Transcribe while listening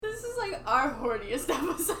our horniest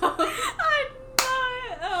episode. I know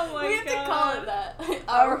it. Oh my god. We have to call it that.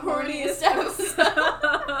 Our horniest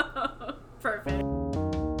episode. Perfect.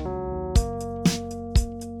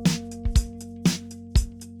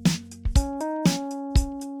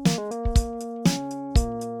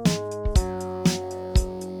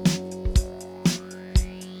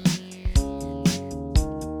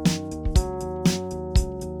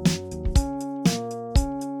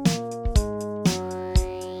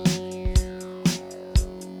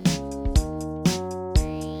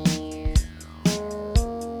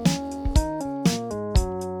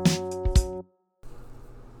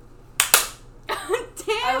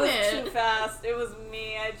 It was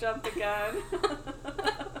me. I jumped the gun.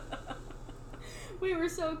 We were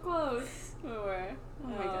so close. We were. Oh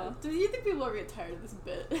my god. Do you think people are getting tired of this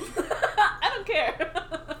bit? I don't care.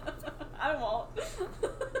 I won't.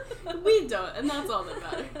 We don't, and that's all that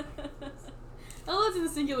matters. Hello to the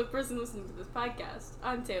singular person listening to this podcast.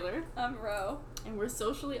 I'm Taylor. I'm Ro. And we're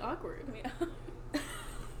socially awkward. Yeah.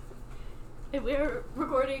 And we're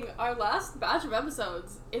recording our last batch of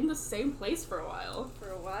episodes in the same place for a while.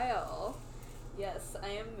 Yes, I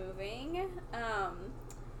am moving. I'm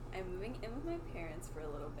moving in with my parents for a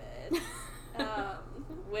little bit.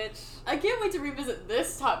 Which... I can't wait to revisit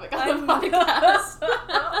this topic on the podcast.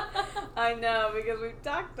 I know, because we've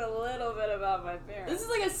talked a little bit about my parents. This is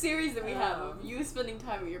like a series that we have of you spending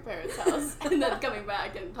time at your parents' house and then coming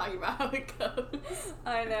back and talking about how it goes.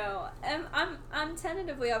 I know. And I'm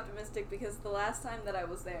tentatively optimistic because the last time that I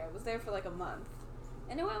was there for like a month.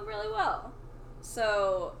 And it went really well.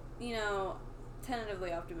 So, you know,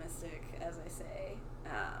 tentatively optimistic, as I say.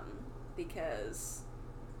 Because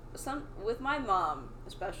with my mom,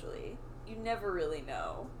 especially, you never really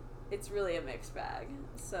know. It's really a mixed bag.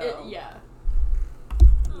 So yeah.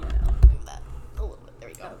 You know. Move that a little bit. There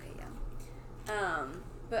we go. Okay, yeah.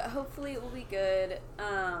 But hopefully it will be good.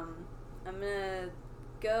 I'm gonna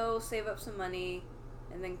go save up some money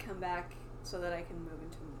and then come back so that I can move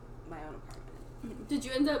into my own apartment. Did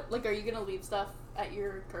you end up, like, are you gonna leave stuff at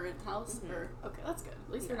your current house? Mm-hmm. Or okay, that's good.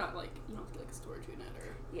 At least you're not, like, you don't have to get, like, a storage unit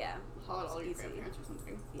or haul out all your grandparents or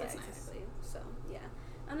something. That's nice. Exactly. So, yeah.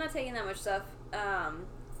 I'm not taking that much stuff,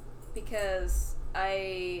 because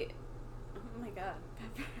oh my god,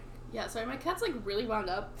 Pepper. Yeah, sorry, my cat's, like, really wound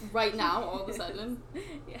up right now, all of a sudden.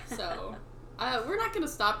 Yeah. So, we're not gonna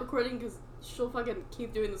stop recording because she'll fucking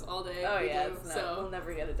keep doing this all day. Oh, yeah, so we'll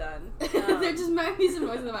never get it done. They're just making some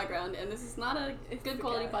noise in the background, and this is not a good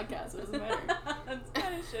quality podcast, so it doesn't matter. It's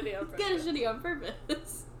kind of shitty on purpose. It's kind of shitty on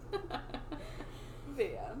purpose. But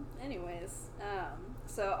yeah, anyways,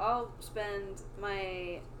 so I'll spend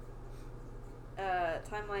my,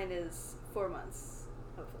 timeline is 4 months,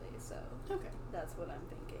 hopefully, so okay, that's what I'm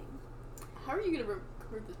thinking. How are you gonna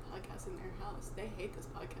record this podcast in their house? They hate this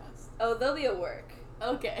podcast. Oh, they'll be at work.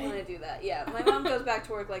 Okay. When I do that, yeah. My mom goes back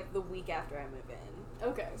to work, like, the week after I move in.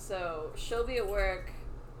 Okay. So, she'll be at work.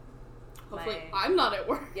 Hopefully I'm not at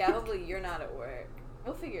work. Yeah, hopefully you're not at work.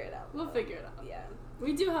 We'll figure it out. We'll figure it out. Yeah.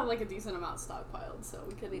 We do have, like, a decent amount stockpiled, so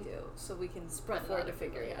we could... We do. So we can spread afford it to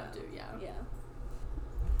figure it out. Yeah.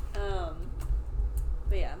 Yeah.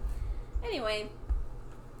 But yeah. Anyway.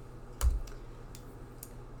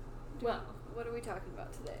 Well, what are we talking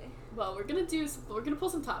about today? Well, we're gonna pull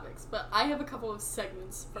some topics, but I have a couple of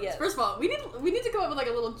segments first. Yes. First of all, we need to come up with, like,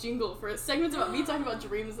 a little jingle for segments about me talking about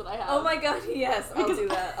dreams that I have. Oh my god, yes, I'll do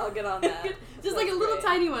that. I'll get on that. Just like a little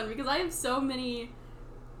tiny one, because I have so many,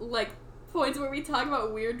 like, points where we talk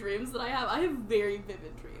about weird dreams that I have. I have very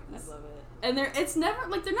vivid dreams. I love it. And it's never,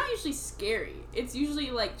 like, they're not usually scary. It's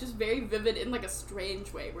usually, like, just very vivid in, like, a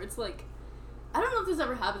strange way, where it's, like, I don't know if this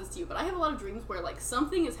ever happens to you, but I have a lot of dreams where, like,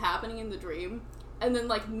 something is happening in the dream, and then,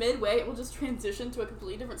 like, midway, it will just transition to a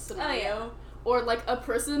completely different scenario. Oh, yeah. Or, like, a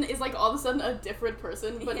person is, like, all of a sudden a different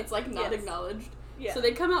person, but it's, like, not acknowledged. Yeah. So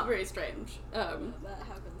they come out very strange. That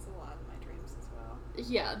happens a lot in my dreams as well.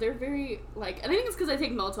 Yeah, they're very, like, and I think it's because I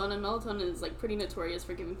take melatonin. Melatonin is, like, pretty notorious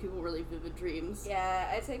for giving people really vivid dreams. Yeah,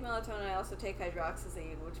 I take melatonin. I also take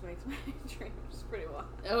hydroxyzine, which makes my dreams pretty wild.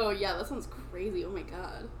 Oh, yeah, that sounds crazy. Oh, my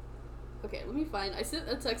God. Okay, let me find... I sent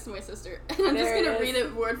a text to my sister, and I'm just gonna read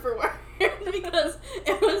it word for word, because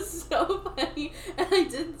it was so funny, and I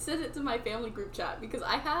did send it to my family group chat, because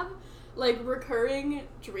I have, like, recurring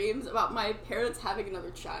dreams about my parents having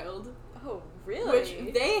another child. Oh, really?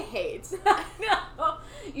 Which they hate. No,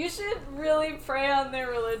 you should really pray on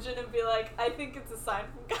their religion and be like, I think it's a sign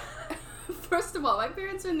from God. First of all, my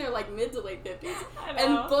parents are in their, like, mid to late 50s, I know.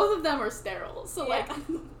 and both of them are sterile, so, like...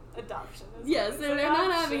 Adoption. Yes, they're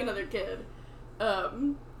not having another kid. But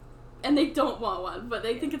and they don't want one, but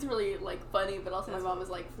they think it's really, like, funny, but also my mom is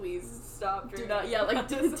like, please stop do drinking. not,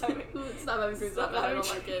 stop having dreams about that, I don't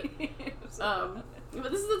like it.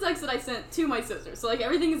 But this is the text that I sent to my sister, so, like,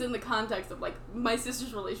 everything is in the context of, like, my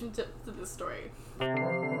sister's relationship to this story.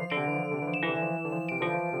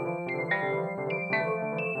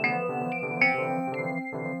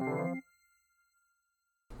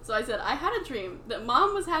 So I said, I had a dream that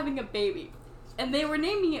Mom was having a baby, and they were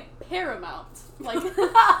naming it Paramount, like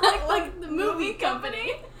the movie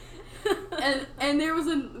company. and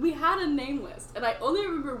we had a name list, and I only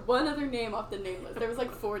remember one other name off the name list. There was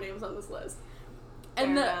like 4 names on this list.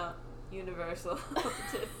 And Paramount, Universal.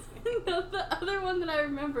 the other one that I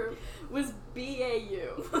remember was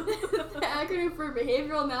BAU, the acronym for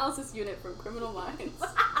Behavioral Analysis Unit from Criminal Minds.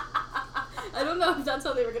 I don't know if that's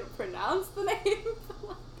how they were going to pronounce the name.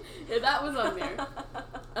 Yeah, that was on there.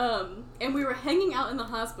 And we were hanging out in the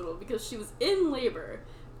hospital because she was in labor,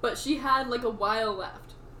 but she had like a while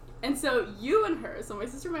left. And so you and her, so my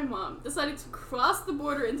sister and my mom, decided to cross the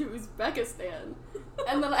border into Uzbekistan.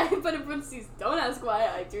 And then I put in parentheses, don't ask why,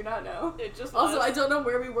 I do not know. It just also, was. I don't know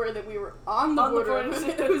where we were, that we were on the border of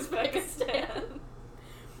Uzbekistan.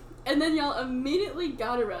 And then y'all immediately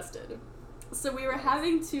got arrested. So we were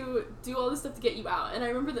having to do all this stuff to get you out. And I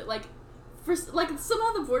remember that, like,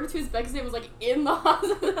 somehow the border to Uzbekistan was, like, in the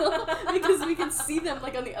hospital because we could see them,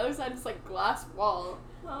 like, on the other side of this, like, glass wall,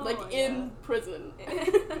 in prison.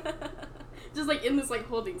 Just, like, in this, like,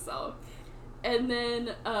 holding cell. And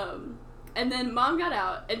then Mom got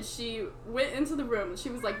out, and she went into the room, and she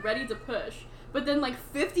was, like, ready to push. But then, like,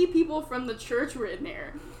 50 people from the church were in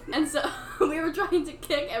there. And so we were trying to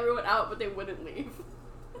kick everyone out, but they wouldn't leave.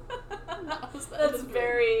 That's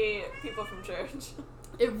very people from church.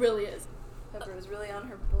 It really is. Pepper is really on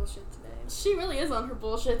her bullshit today. She really is on her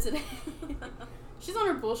bullshit today. She's on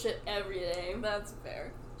her bullshit every day. That's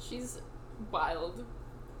fair. She's wild.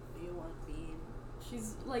 Do you want Bean?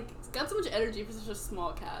 She's, like, got so much energy for such a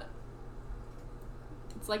small cat.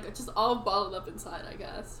 It's, like, just all bottled up inside, I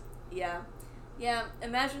guess. Yeah. Yeah,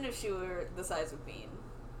 imagine if she were the size of Bean.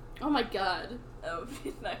 Oh my god. That would be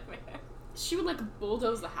a nightmare. She would, like,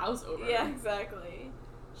 bulldoze the house over. Yeah, exactly.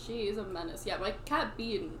 She is a menace. Yeah, my cat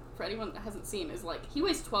Bean, for anyone that hasn't seen, is, like, he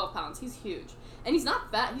weighs 12 pounds. He's huge. And he's not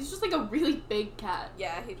fat. He's just, like, a really big cat.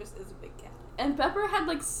 Yeah, he just is a big cat. And Pepper had,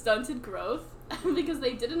 like, stunted growth because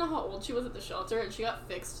they didn't know how old she was at the shelter, and she got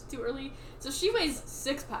fixed too early. So she weighs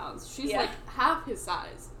 6 pounds. She's, like, half his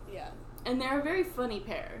size. Yeah. And they're a very funny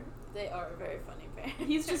pair. They are a very funny pair.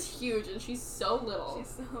 He's just huge, and she's so little.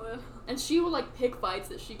 She's so little. And she will, like, pick fights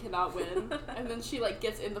that she cannot win. And then she, like,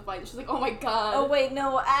 gets in the fight, and she's like, oh my god. Oh, wait,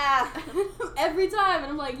 no, Every time.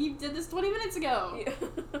 And I'm like, you did this 20 minutes ago.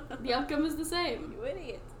 Yeah. The outcome is the same. You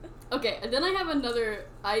idiot. Okay, and then I have another,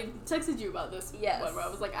 I texted you about this yes. one where I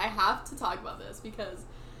was like, I have to talk about this because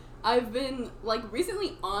I've been, like,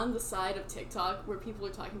 recently on the side of TikTok where people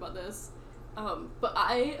are talking about this. But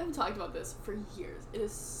I have talked about this for years. It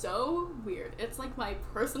is so weird. It's like my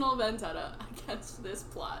personal vendetta against this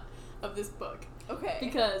plot of this book. Okay.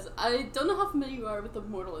 Because I don't know how familiar you are with the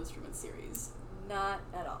Mortal Instruments series. Not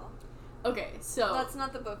at all. Okay, so... That's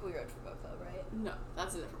not the book we wrote for book club, right? No,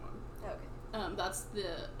 that's a different one. Okay. That's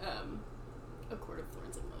the, A Court of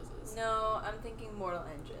Thorns and Roses. No, I'm thinking Mortal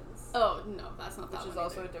Engines. Oh, no, that's not that one. Which is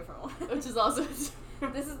also a different one. Which is also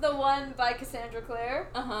This is the one by Cassandra Clare.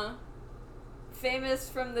 Uh-huh. Famous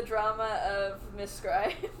from the drama of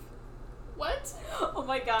msscribe. What? Oh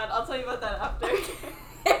my god, I'll tell you about that after.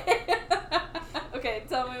 Okay,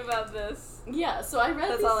 tell me about this. Yeah, so I read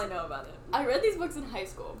That's all I know about it. I read these books in high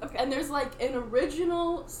school. Okay. And there's, like, an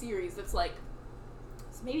original series that's, like,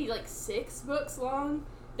 it's maybe, like, 6 books long.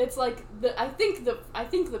 It's, like, I think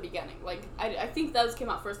the beginning. Like, I think those came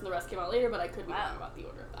out first and the rest came out later, but I could be wrong about the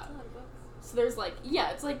order of that. That's a lot of books. So there's, like,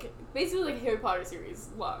 yeah, it's, like, basically, like, a Harry Potter series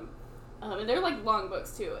long. And they're, like, long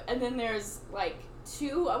books, too. And then there's, like,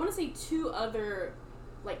 2 other,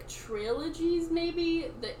 like, trilogies, maybe,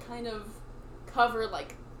 that kind of cover,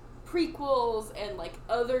 like, prequels and, like,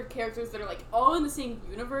 other characters that are, like, all in the same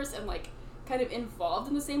universe and, like, kind of involved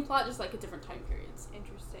in the same plot, just, like, at different time periods.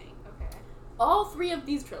 Interesting. Okay. All 3 of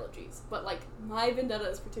these trilogies, but, like, my vendetta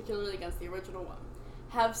is particularly against the original one,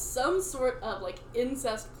 have some sort of, like,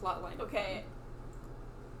 incest plotline. Okay.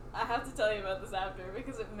 I have to tell you about this after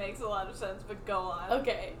because it makes a lot of sense, but go on.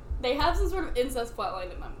 Okay. They have some sort of incest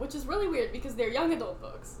plotline in them, which is really weird because they're young adult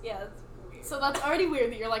books. Yeah, that's weird. So that's already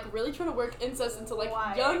weird that you're, like, really trying to work incest into, like,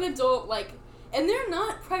 Why? young adult, like, and they're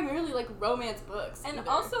not primarily, like, romance books. And either.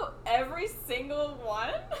 also, every single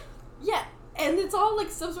one? Yeah, and it's all, like,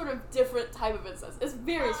 some sort of different type of incest. It's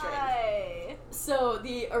very strange. Why? So,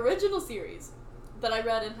 the original series, that I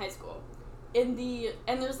read in high school. And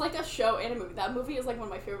there's like a show and a movie. That movie is like one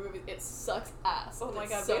of my favorite movies. It sucks ass. Oh my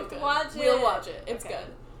god, so we have good. to watch it. We'll watch it. It's okay.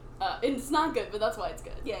 good. And it's not good, but that's why it's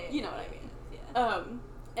good. Yeah, you know what I mean. Yeah.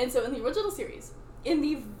 And so in the original series, in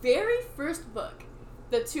the very first book,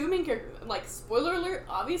 the two main characters, like, spoiler alert,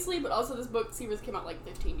 obviously, but also this book series came out like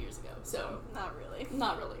 15 years ago, so not really.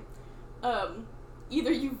 Not really.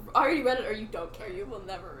 Either you've already read it or you don't care. Or you will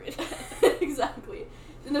never read it. Exactly.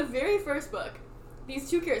 In the very first book, these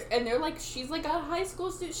two characters, and they're like, she's like a high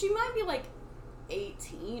school student. She might be like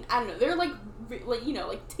 18. I don't know. They're like you know,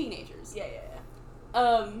 like teenagers. Yeah.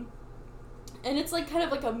 And it's like kind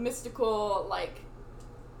of like a mystical, like,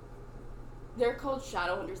 they're called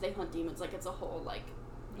shadow hunters. They hunt demons. Like, it's a whole, like,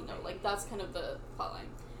 you know, like, that's kind of the plotline.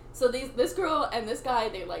 So this girl and this guy,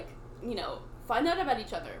 they, like, you know, find out about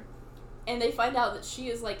each other. And they find out that she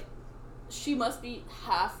is, like, she must be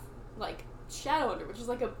half, like, shadow hunter, which is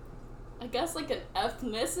like I guess, like, an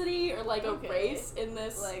ethnicity or, like, a race in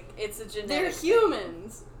this. Like, it's a genetic They're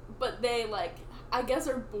humans, but they, like, I guess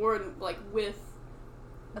are born, like, with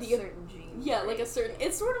a certain gene. Yeah, like a certain...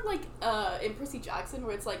 It's sort of like in Percy Jackson,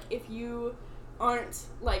 where it's like, if you aren't,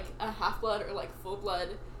 like, a half-blood or, like, full-blood,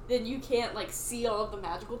 then you can't, like, see all of the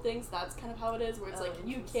magical things. That's kind of how it is, where it's like,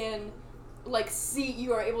 you can, like, see...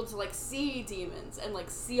 You are able to, like, see demons and,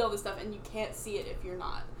 like, see all this stuff, and you can't see it if you're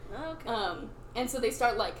not. Okay. And so they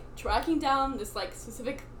start, like, tracking down this, like,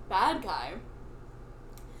 specific bad guy.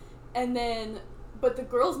 And then... But the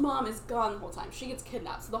girl's mom is gone the whole time. She gets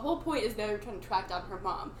kidnapped. So the whole point is they're trying to track down her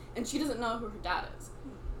mom. And she doesn't know who her dad is.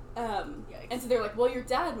 And so they're like, well, your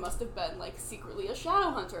dad must have been, like, secretly a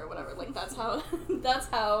shadow hunter or whatever. Like, that's how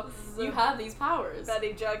you have these powers.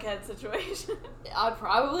 Betty Jughead situation. It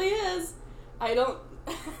probably is. I don't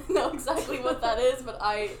know exactly what that is, but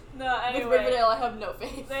anyway, with Riverdale, I have no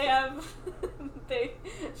faith. They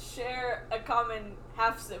share a common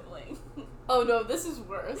half-sibling. Oh no, this is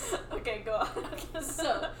worse. Okay, go on.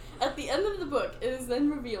 So, at the end of the book, it is then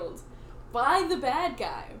revealed by the bad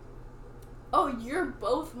guy, oh, you're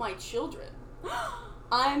both my children.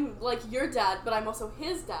 I'm, like, your dad, but I'm also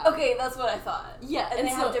his dad. Okay, that's what I thought. Yeah, and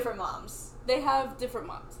they have different moms. They have different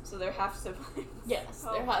moms. So they're half-siblings. Yes,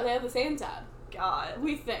 they have the same dad. God.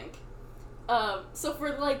 We think. So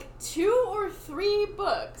for, like, 2 or 3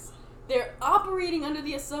 books, they're operating under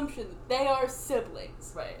the assumption that they are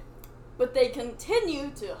siblings. Right. But they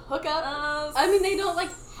continue to hook up. I mean, they don't, like,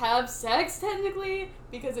 have sex, technically,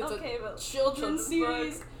 because it's a children's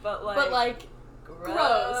series. Book, but, like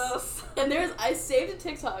gross. And I saved a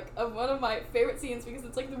TikTok of one of my favorite scenes because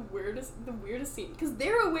it's, like, the weirdest scene. Because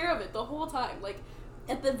they're aware of it the whole time. Like,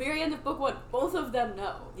 at the very end of book 1, both of them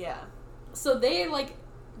know. Yeah. So they know.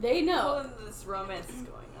 Oh, this romance is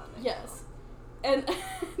going on. Yes. And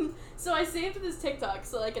so I saved this TikTok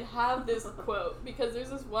so I could have this quote, because there's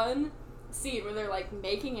this one scene where they're, like,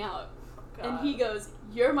 making out, and he goes,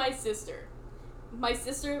 "You're my sister,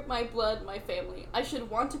 my blood, my family. I should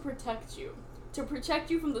want to protect you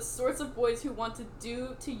from the sorts of boys who want to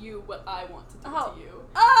do to you what I want to do to you."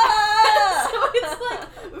 So it's,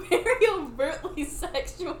 like, very overtly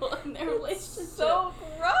sexual in their relationship. So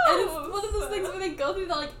gross. And it's one of those things where they go through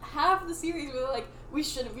half the series where they're like, we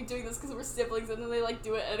shouldn't be doing this because we're siblings, and then they, like,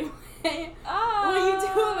 do it anyway. Well, you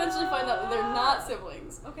do eventually find out that they're not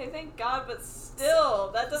siblings. Okay, thank God, but still,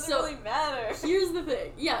 that doesn't really matter. Here's the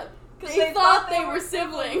thing. Yeah, they thought they were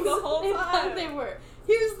siblings the whole time. They thought they were.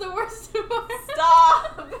 Here's the worst part.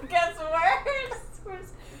 Stop! It gets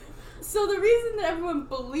worse. So the reason that everyone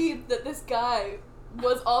believed that this guy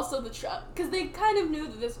was also the child, because they kind of knew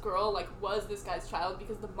that this girl, like, was this guy's child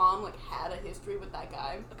because the mom, like, had a history with that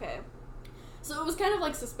guy. Okay. So it was kind of,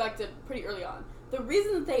 like, suspected pretty early on. The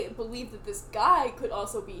reason that they believed that this guy could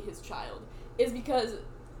also be his child is because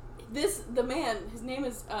the man, his name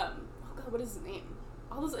is, oh god, what is his name?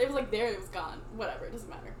 It was, like, there and it was gone. Whatever, it doesn't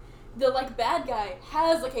matter. The, like, bad guy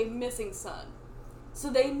has, like, a missing son.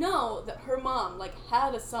 So they know that her mom, like,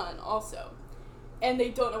 had a son also. And they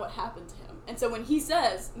don't know what happened to him. And so when he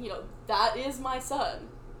says, you know, that is my son,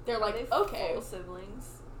 they're like, okay. Full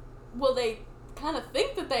siblings? Well, they kind of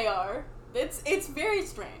think that they are. It's very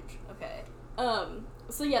strange. Okay.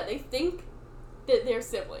 So yeah, they think that they're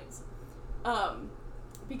siblings.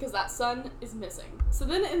 Because that son is missing. So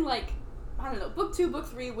then in, like, I don't know, book 2, book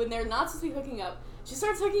 3, when they're not supposed to be hooking up, she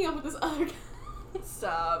starts hooking up with this other guy.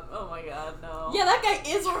 Stop. Oh my god, no. Yeah, that guy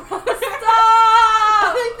is her brother. Stop!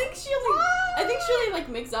 I think she only, like,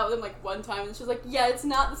 makes out with him, like, one time, and she's like, yeah, it's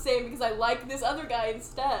not the same because I like this other guy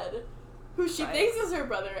instead. who she Bryce. thinks is her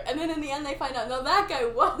brother, and then in the end they find out, no, that guy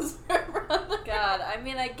was her brother. God, I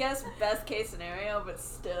mean, I guess best case scenario, but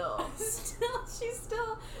still. She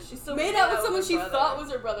still made made out with someone her she brother. thought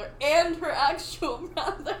was her brother and her actual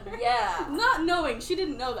brother. Yeah. Not knowing, she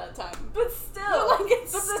didn't know that time. But still, But, like,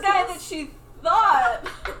 it's but the still- guy that she thought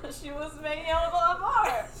she was making out with a lot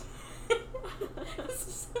more.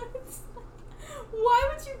 Why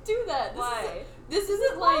would you do that? Why? This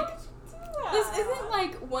isn't Why like... would you do that? This isn't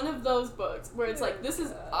like one of those books where it's like, this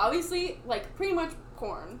is obviously, like, pretty much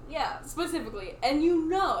porn. Yeah. Specifically. And you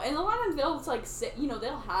know, and a lot of times they'll, like, say, you know,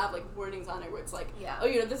 they'll have, like, wordings on it where it's like, Yeah. oh,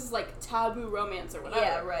 you know, this is, like, taboo romance or whatever.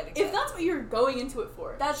 Yeah, right. Exactly. If that's what you're going into it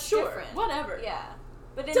for, That's sure, different. whatever. Yeah.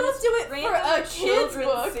 But in Don't this do it for random a kid's children's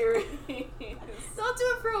book. series. Don't do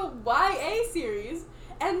it for a YA series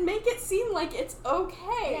and make it seem like it's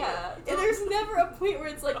okay. Yeah. And there's never a point where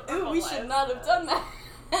it's like, ooh, we should not have done that.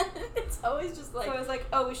 It's always just like... So I was like,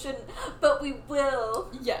 oh, we shouldn't, but we will.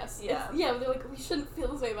 Yes. Yeah. Yeah, they're like, we shouldn't feel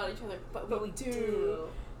this way about each other, but we do. do.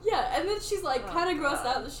 Yeah, and then she's like, Oh, kind of grossed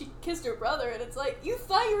God. out that she kissed her brother, and it's like, you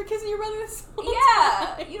thought you were kissing your brother this whole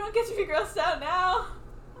Yeah. time. You don't get to be grossed out now.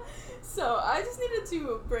 So I just needed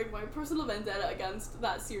to bring my personal vendetta against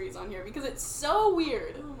that series on here because it's so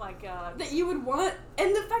weird Oh my God. that you would want,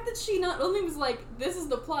 and the fact that she not only was like, this is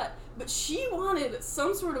the plot, but she wanted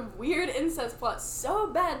some sort of weird incest plot so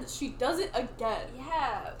bad that she does it again.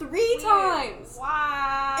 Yeah. 3 Weird. times.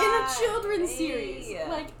 Why? In a children's series.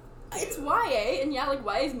 Like, it's Dude. YA, and yeah, like,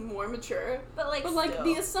 YA is more mature. But like, But, like, still.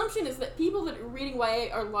 the assumption is that people that are reading YA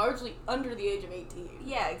are largely under the age of 18.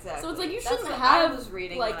 Yeah, exactly. So it's like, you That's shouldn't what have, I was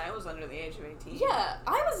reading like... when I was under the age of 18. Yeah,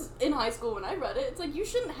 I was in high school when I read it. It's like, you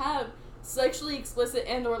shouldn't have sexually explicit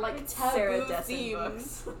and or, like, Sarah taboo Dessen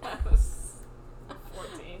themes. books. I was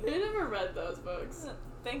 14. I never read those books.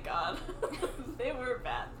 Thank God. They were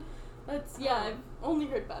bad. That's, yeah, I've only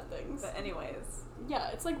heard bad things. But anyways. Yeah,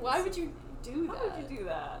 it's like, why would you do that? How would you do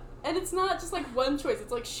that? And it's not just, like, one choice.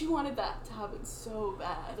 It's like, she wanted that to happen so I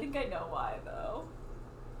bad. think I know why, though.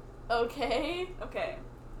 Okay. Okay,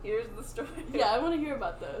 here's the story. Yeah, I want to hear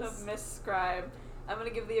about Of this. msscribe. I'm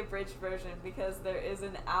gonna give the abridged version because there is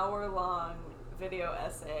an hour-long video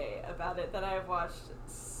essay about it that I have watched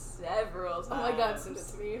several times. Oh my god, send it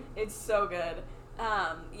to me. It's so good.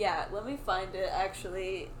 Yeah, let me find it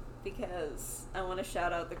actually because I want to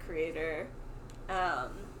shout out the creator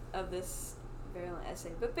of this very long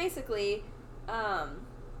essay. But basically,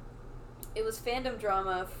 it was fandom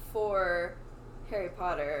drama for Harry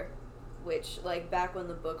Potter, which, like, back when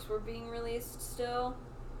the books were being released still.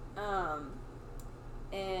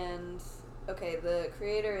 And, okay, the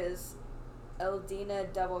creator is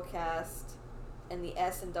Eldina Doublecast, and the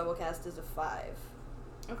S in Doublecast is a 5.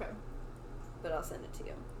 Okay. But I'll send it to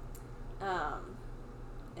you.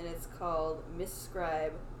 And it's called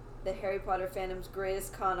msscribe, the Harry Potter fandom's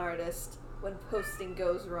greatest con artist when posting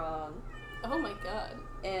goes wrong. Oh my god.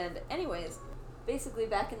 And anyways, basically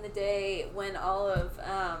back in the day when all of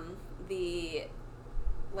the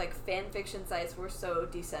like fan fiction sites were so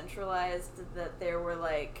decentralized that there were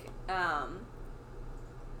like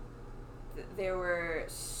there were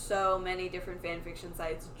so many different fan fiction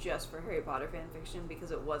sites just for Harry Potter fan fiction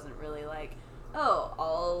because it wasn't really like, oh,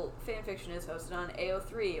 all fan fiction is hosted on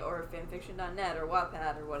AO3 or fanfiction.net or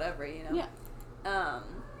Wattpad or whatever, you know? Yeah.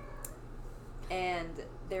 And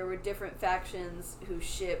there were different factions who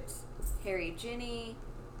shipped Harry Ginny,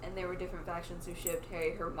 and there were different factions who shipped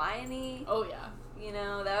Harry Hermione. Oh yeah. You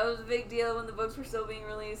know, that was a big deal when the books were still being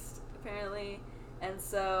released, apparently. And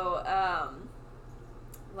so,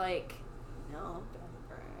 like, no, I'm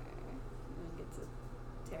gonna get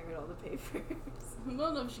to tear at all the papers. I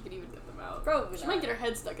don't know if she could even get them out. Probably She not. might get her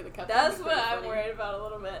head stuck in the cup. That's That'd be what pretty I'm funny. worried about a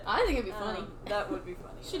little bit. I think it'd be funny. That would be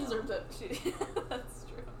funny. She deserves it. That's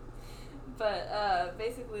true. But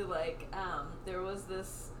basically, like, there was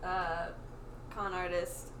this con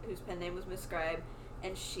artist whose pen name was msscribe,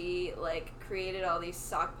 and she like created all these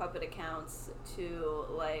sock puppet accounts to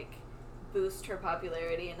like boost her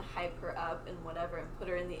popularity and hype her up and whatever, and put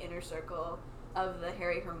her in the inner circle of the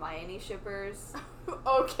Harry Hermione shippers,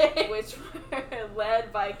 Okay. which were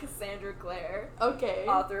led by Cassandra Clare, Okay.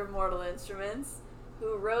 author of Mortal Instruments,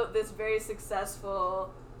 who wrote this very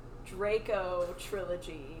successful Draco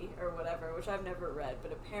trilogy or whatever, which I've never read,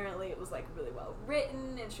 but apparently it was like really well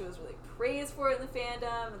written and she was really praised for it in the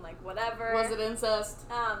fandom and like whatever. Was it incest?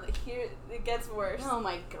 Here it gets worse. Oh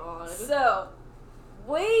my god. So,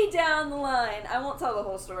 way down the line, I won't tell the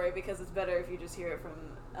whole story because it's better if you just hear it from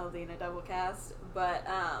Eldina Doublecast, but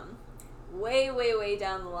way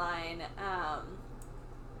down the line,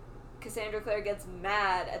 Cassandra Clare gets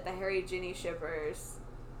mad at the Harry Ginny shippers,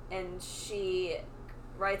 and she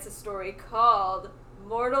writes a story called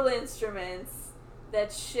Mortal Instruments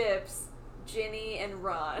that ships Ginny and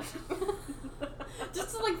Ron.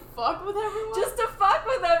 Just to, like, fuck with everyone? Just to fuck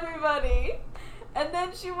with everybody. And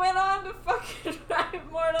then she went on to fucking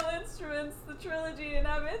write Mortal Instruments, the trilogy, and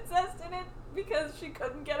have incest in it because she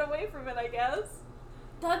couldn't get away from it, I guess.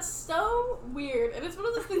 That's so weird. And it's one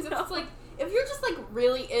of those things that's like, if you're just, like,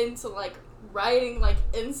 really into, like, writing, like,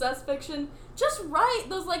 incest fiction, just write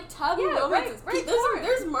those, like, taboo romances. Right,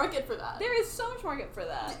 there's market for that. There is so much market for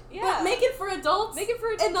that. Yeah. But make it for adults. Make it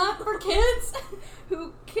for and not for kids.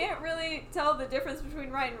 Who can't really tell the difference between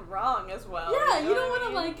right and wrong as well. Yeah, you know you don't want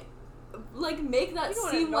to, like, make that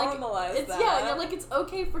seem like it's that. yeah, like it's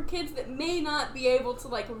okay for kids that may not be able to,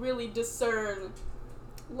 like, really discern,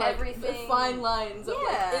 like, everything. the fine lines of,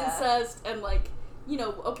 like, incest and, like, you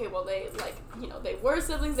know, okay, well, they, like, you know, they were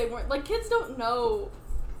siblings, they weren't, like, kids don't know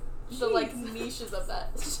the, like, niches of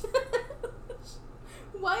that.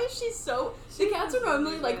 Why is she so... The cats are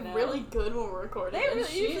normally, like, really good when we're recording. They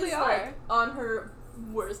really usually are. Like, on her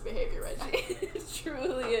worst behavior right now. It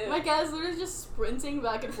truly is. My cat's literally just sprinting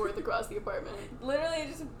back and forth across the apartment. Literally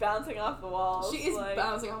just bouncing off the walls. She is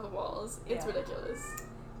bouncing off the walls. It's ridiculous.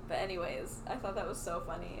 But anyways, I thought that was so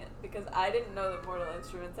funny because I didn't know that Mortal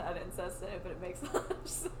Instruments had incest in it, but it makes a lot of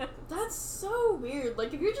sense. That's so weird.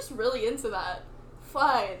 Like, if you're just really into that,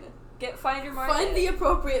 fine. Find your market. Find the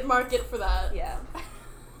appropriate market for that. Yeah.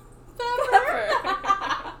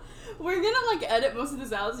 Pepper. We're gonna, like, edit most of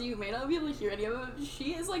this out, so you may not be able to hear any of it.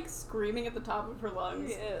 She is, like, screaming at the top of her lungs.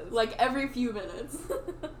 She is. Like, every few minutes.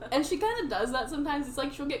 And she kind of does that sometimes. It's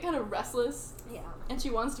like she'll get kind of restless. Yeah. And she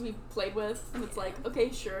wants to be played with. And it's like, okay,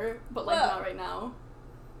 sure, but, like, not right now.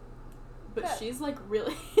 But she's, like,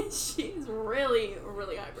 really, she's really,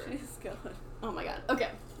 really hyper. She's going. Oh my god. Okay,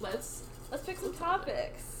 let's pick some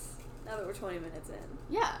topics. Now that we're 20 minutes in.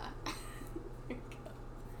 Yeah.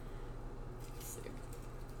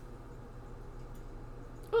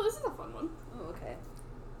 Oh, this is a fun one. Oh, okay.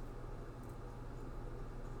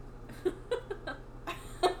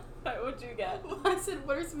 Alright, what'd you get? Well, I said,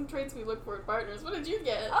 what are some traits we look for in partners? What did you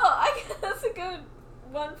get? Oh, that's a good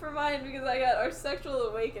one for mine because I got our sexual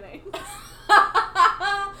awakening.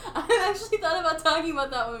 I actually thought about talking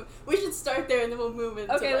about that one. We should start there and then we'll move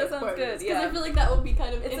into okay, like, that sounds partners. good. Yeah, because I feel like that will be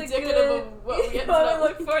kind of indicative of what we ended up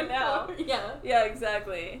look for now. Yeah. Yeah,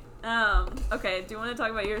 exactly. Okay. Do you want to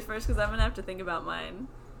talk about yours first? Because I'm gonna have to think about mine.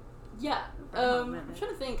 Yeah. I'm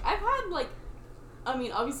trying to think. I've had, like, I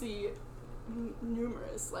mean, obviously,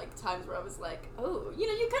 numerous, like, times where I was like, oh, you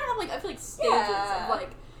know, you kind of have, like, I feel like stages of, like,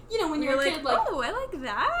 you know, when you're a kid, like, oh, I like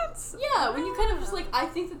that. Yeah, when you kind of just, like, I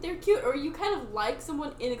think that they're cute, or you kind of like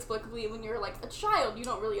someone inexplicably when you're, like, a child, you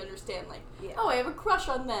don't really understand, like, oh, I have a crush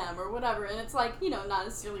on them, or whatever, and it's, like, you know, not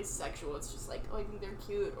necessarily sexual, it's just, like, oh, I think they're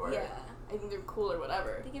cute, or I think they're cool, or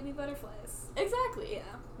whatever. They give me butterflies. Exactly.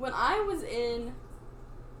 Yeah. When I was in,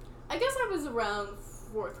 I guess I was around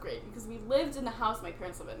 4th grade, because we lived in the house my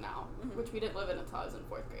parents live in now, which we didn't live in until I was in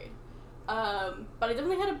 4th grade. But I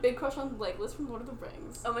definitely had a big crush on Legolas from Lord of the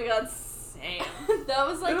Rings. Oh my god, same. That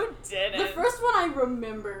was, like, who didn't? The first one I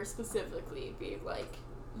remember specifically being, like,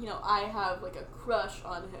 you know, I have, like, a crush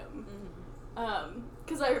on him.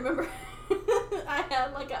 Because I remember I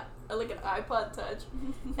had, like, an iPod Touch,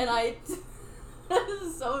 and this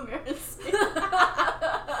is so embarrassing.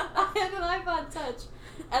 I had an iPod Touch,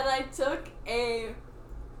 and I took a,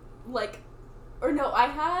 like, or no, I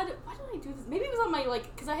had, why did I do this? Maybe it was on my,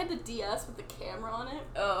 like, because I had the DS with the camera on it.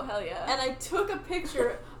 Oh, hell yeah. And I took a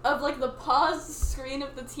picture of, like, the paused screen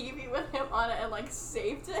of the TV with him on it and, like,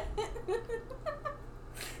 saved it.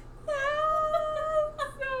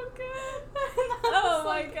 So good. Oh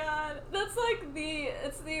my god. That's like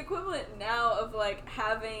it's the equivalent now of, like,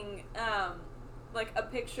 having, like, a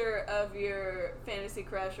picture of your fantasy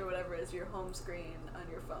crush or whatever as your home screen on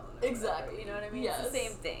your phone. Exactly. Whatever, you know what I mean? Yes. It's the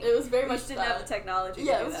same thing. It was very much just didn't have the technology to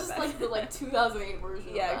yeah, do it was that just, back like, the, like, 2008 version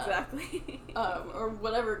of that. exactly. Or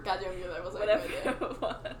whatever goddamn year that was. Whatever it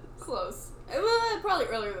was. Close. It was probably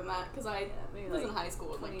earlier than that, because I was like in high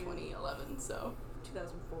school in, like, 2011, so.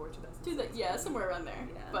 2004, 2006. Yeah, somewhere around there.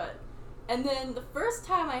 Yeah. But, and then the first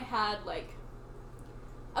time I had, like,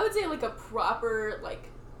 I would say, like, a proper, like,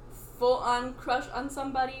 full-on crush on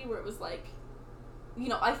somebody where it was, like, you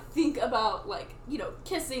know, I think about, like, you know,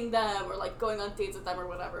 kissing them or, like, going on dates with them or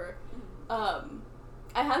whatever. I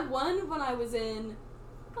had one when I was in,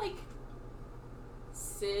 like,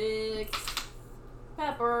 6th.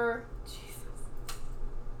 Pepper. Jesus.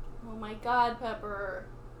 Oh my god, Pepper.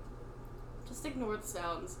 Just ignore the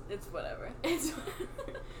sounds. It's whatever. It's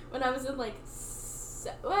when I was in, like,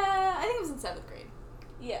 I think it was in 7th grade.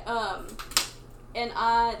 Yeah. And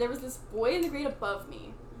there was this boy in the grade above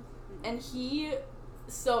me, and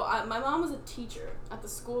my mom was a teacher at the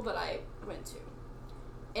school that I went to.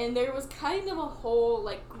 And there was kind of a whole,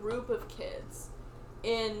 like, group of kids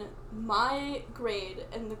in my grade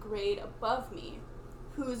and the grade above me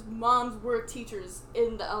whose moms were teachers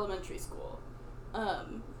in the elementary school.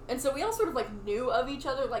 And so we all sort of, like, knew of each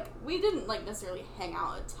other. Like, we didn't, like, necessarily hang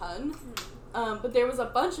out a ton. But there was a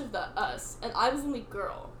bunch of us, and I was the only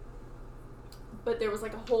girl. But there was,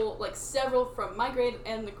 like, a whole, like, several from my grade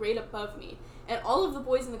and the grade above me. And all of the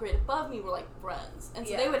boys in the grade above me were, like, friends. And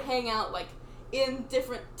so they would hang out, like, in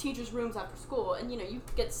different teachers' rooms after school. And, you know, you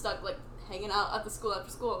get stuck, like, hanging out at the school after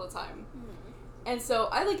school all the time. And so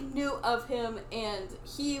I, like, knew of him, and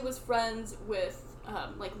he was friends with,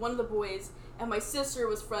 like, one of the boys, and my sister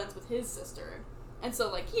was friends with his sister. And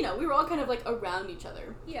so, like, you know, we were all kind of, like, around each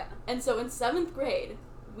other. Yeah. And so in 7th grade,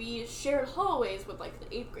 we shared hallways with, like, the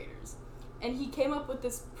 8th graders. And he came up with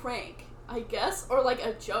this prank, I guess, or, like,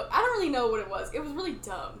 a joke. I don't really know what it was. It was really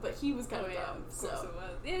dumb, but he was kind of dumb. Of course it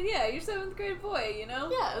was. Yeah, you're 7th grade boy, you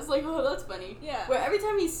know? Yeah, it was like, oh, that's funny. Yeah. Where every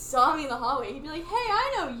time he saw me in the hallway, he'd be like, hey,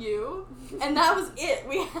 I know you. And that was it.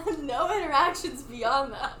 We had no interactions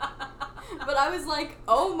beyond that. But I was like,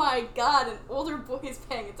 oh my god, an older boy is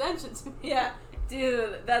paying attention to me. Yeah.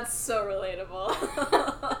 Dude, that's so relatable.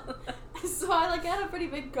 So I, like, had a pretty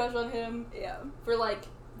big crush on him. Yeah. For, like,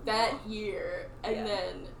 that year. And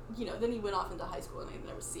then, you know, then he went off into high school and I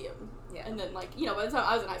never see him. Yeah. And then, like, you know, by the time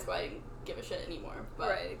I was in high school, I didn't give a shit anymore. But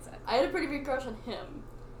right, exactly. I had a pretty big crush on him.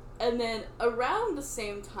 And then around the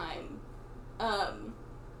same time,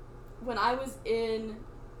 when I was in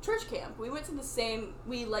church camp, we went to the same,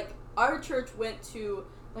 our church went to,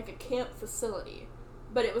 like, a camp facility.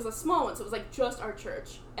 But it was a small one, so it was, like, just our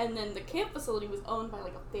church. And then the camp facility was owned by,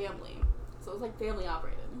 like, a family. So it was, like, family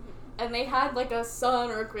operated. And they had, like, a son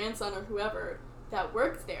or a grandson or whoever that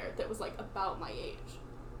worked there that was, like, about my age.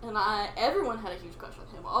 And everyone had a huge crush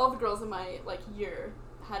on him. All the girls in my, like, year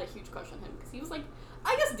had a huge crush on him. Because he was, like,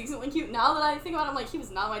 I guess decently cute. Now that I think about him, like, he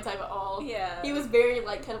was not my type at all. Yeah. He was very,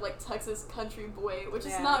 like, kind of, like, Texas country boy, which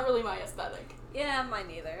is not really my aesthetic. Yeah, mine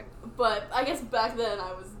neither. But I guess back then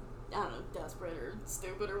I was, I don't know, desperate or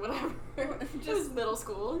stupid or whatever. It was middle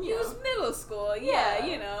school. It was middle school, yeah,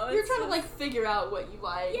 you know. You're trying to, like, figure out what you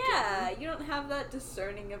like. Yeah, you don't have that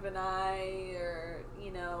discerning of an eye or,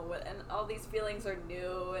 you know, and all these feelings are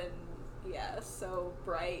new and, so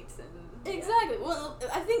bright and... Exactly. Well,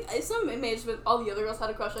 I think some image with all the other girls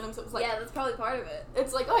had a crush on him, so it was like... Yeah, that's probably part of it.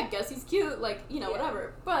 It's like, oh, I guess he's cute, like, you know,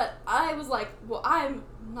 whatever. But I was like, well, I'm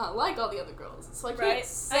not like all the other girls, so I can't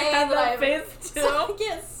say that I have... faith, too. So I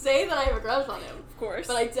can't say that I have a crush on him. Of course.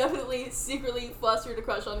 But I definitely secretly flustered a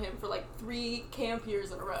crush on him for, like, 3 camp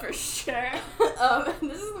years in a row. For sure. And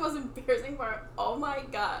this is the most embarrassing part. Oh my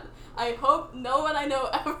god. I hope no one I know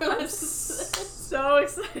ever listens to this. So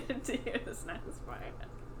excited to hear this next part.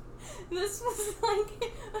 This was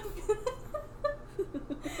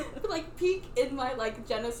like peak in my, like,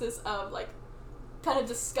 genesis of, like, kind of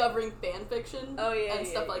discovering fan fiction and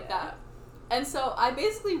stuff like that. And so I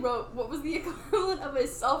basically wrote what was the equivalent of a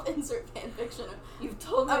self-insert fan fiction. You've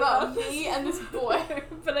told me about me and this boy.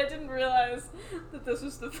 But I didn't realize that this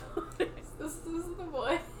was the boy. This is the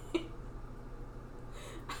boy.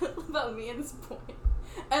 About me and this boy.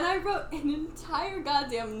 And I wrote an entire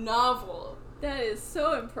goddamn novel. That is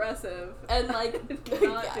so impressive. And, like, I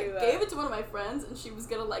gave it to one of my friends, and she was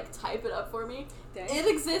gonna, like, type it up for me. Dang. It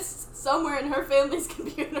exists somewhere in her family's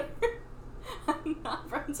computer. I'm not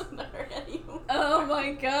friends with her anymore. Oh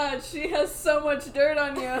my god, she has so much dirt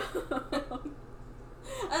on you.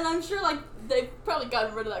 And I'm sure, like, they've probably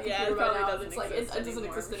gotten rid of that computer by now. Doesn't exist it doesn't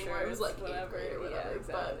exist anymore. It was, like, 8th grade or whatever. Yeah,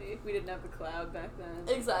 exactly. But we didn't have the cloud back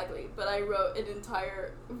then. Exactly. But I wrote an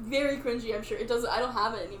entire, very cringy, I'm sure. I don't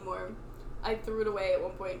have it anymore. I threw it away at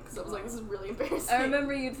one point because I was like, this is really embarrassing. I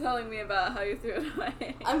remember you telling me about how you threw it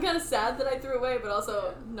away. I'm kind of sad that I threw it away, but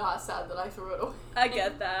also not sad that I threw it away. I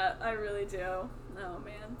get that. I really do. Oh,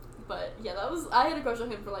 man. But, yeah, I had a crush on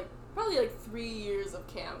him for, like, probably, like, 3 years of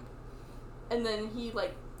camp. And then he,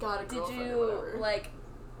 like, got a girlfriend or whatever. Did you, like,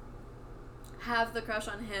 have the crush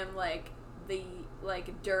on him, like,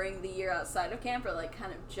 during the year outside of camp, or, like,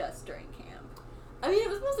 kind of just during camp? I mean, it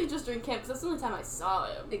was mostly just during camp, because that's the only time I saw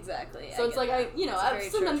him. Exactly. So it's like,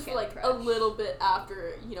 sometimes for, like, a little bit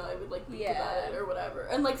after, you know, I would, like, think about it or whatever.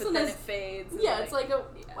 And, like, but sometimes... then it fades. Yeah, it's like,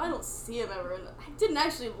 I don't see him ever, and I didn't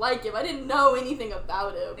actually like him. I didn't know anything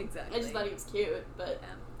about him. Exactly. I just thought he was cute, but...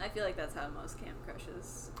 Yeah. I feel like that's how most camp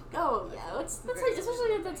crushes go. Oh, yeah. That's how,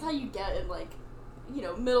 especially if that's how you get in, like, you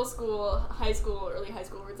know, middle school, high school, early high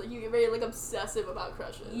school, where it's like you get very like obsessive about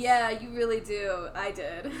crushes. Yeah, you really do. I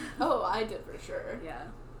did. Oh, I did for sure. Yeah.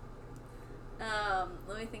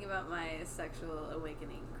 Let me think about my sexual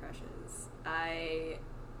awakening crushes. I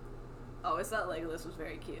always thought Legolas was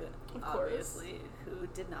very cute. Of course. Obviously. Who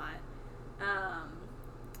did not?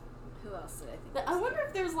 Who else did I think? I wonder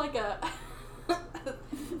if there's like a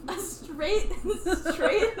straight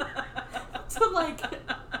to like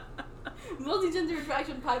multi-gender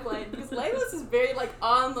attraction pipeline, because Legolas is very like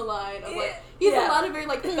on the line of like he has a lot of very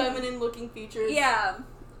like feminine looking features. Yeah.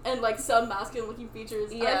 And like some masculine looking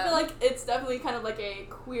features. Yeah. I feel like it's definitely kind of like a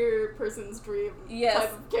queer person's dream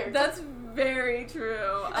type of character. That's very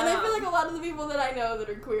true. And I feel like a lot of the people that I know that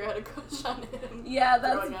are queer had a crush on him. Yeah,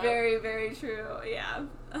 that's very, very true. Yeah.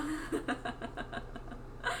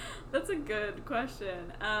 That's a good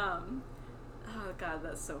question. Oh god,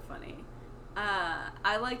 that's so funny.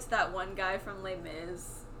 I liked that one guy from Les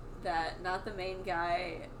Mis, that, not the main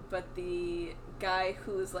guy, but the guy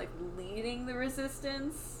who was like leading the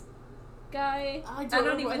resistance guy. I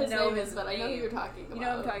don't even know his name, but I know who you're talking about. You know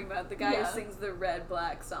what I'm talking about? The guy who sings the Red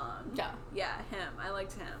Black song. Yeah. Yeah, him. I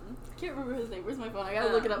liked him. I can't remember his name. Where's my phone? I gotta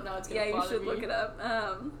look it up now. It's gonna bother me. Yeah, you should look it up.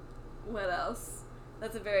 What else?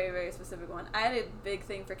 That's a very, very specific one. I had a big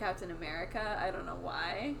thing for Captain America. I don't know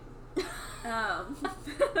why.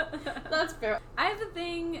 That's fair. I have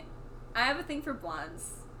a thing for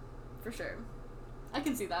blondes. For sure. I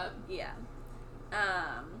can see that. Yeah.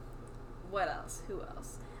 What else? Who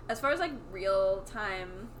else? As far as like real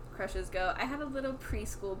time crushes go, I had a little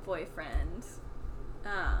preschool boyfriend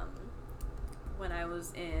when I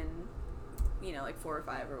was in, you know, like 4 or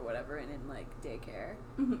 5 or whatever, and in like daycare.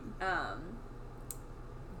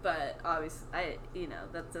 But obviously,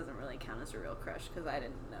 that doesn't really count as a real crush because I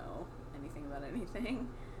didn't know anything about anything.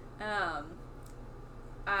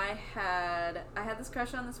 I had this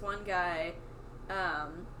crush on this one guy,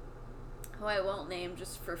 who I won't name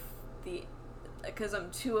just for because I'm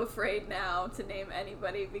too afraid now to name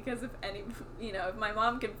anybody, because if my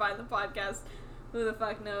mom can find the podcast, who the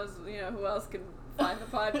fuck knows, who else can find the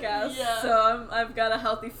podcast. Yeah. So I've got a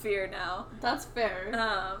healthy fear now. That's fair.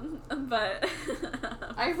 But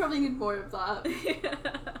I probably need more of that.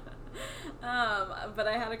 But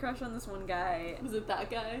I had a crush on this one guy. Was it that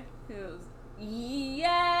guy?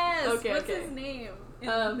 Yes! Okay, What's his name in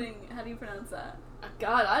the thing? How do you pronounce that?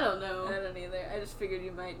 God, I don't know. I don't either. I just figured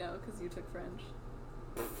you might know because you took French.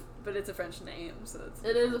 But it's a French name, so it's...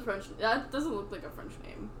 It is a French... That doesn't look like a French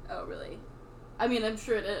name. Oh, really? I mean, I'm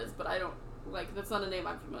sure it is, but I don't... Like, that's not a name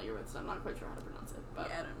I'm familiar with, so I'm not quite sure how to pronounce it. But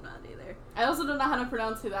yeah, I'm not either. I also don't know how to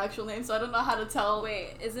pronounce his actual name, so I don't know how to tell...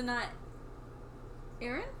 Wait, is it not...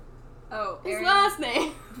 Aaron? Oh, his Aaron. last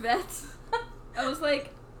name. Vet. I was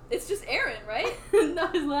like, it's just Aaron, right?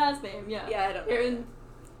 Not his last name, yeah. Yeah, I don't know. Aaron...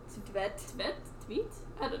 Vet? Tweet?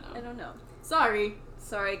 I don't know. I don't know. Sorry,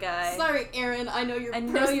 guy. Know Aaron. I know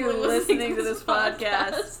you're listening to this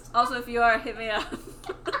podcast. Also, if you are, hit me up.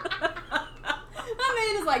 That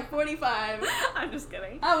man is like 45. I'm just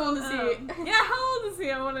kidding. How old is he? Yeah, how old is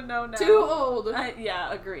he? I want to know now. Too old.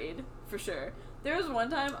 Yeah, agreed. For sure. There was one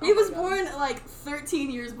time... He was born like 13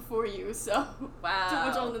 years before you, so... Wow. Too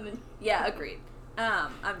much older than you. Yeah, agreed.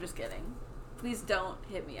 I'm just kidding. Please don't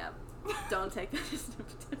hit me up. Don't take that as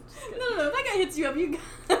No, if that guy hits you up, you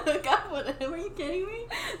got one of him. Are you kidding me?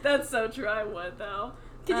 That's so true. I would, though.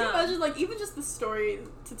 Can you imagine, like, even just the story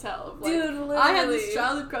to tell? Of, like, dude, literally. I had this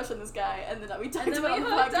childhood crush on this guy, and then we talked about it on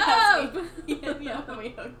the podcast. We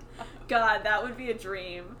hooked up. God, that would be a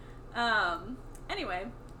dream. Anyway.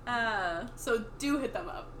 So do hit them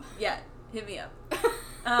up. Yeah, hit me up.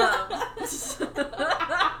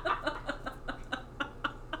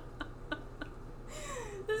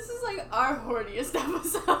 This is like our horniest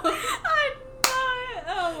episode. I know it.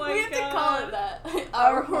 Oh my god. We have to call it that.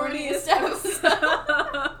 Our horniest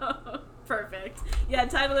episode. Perfect. Yeah,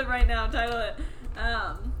 title it right now. Title it.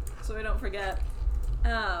 So we don't forget.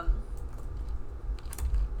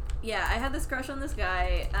 Yeah, I had this crush on this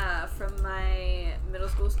guy from my middle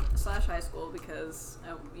school / high school because,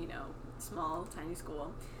 small, tiny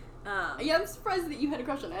school. Yeah, I'm surprised that you had a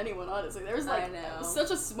crush on anyone, honestly. There was, like,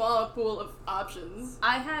 such a small pool of options.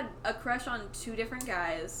 I had a crush on 2 different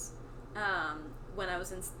guys when I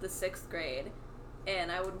was in the 6th grade,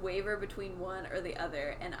 and I would waver between one or the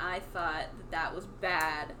other, and I thought that was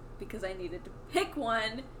bad because I needed to pick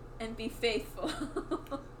one and be faithful.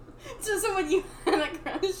 To someone you had a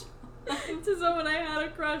crush on. To someone I had a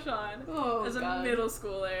crush on as a God. middle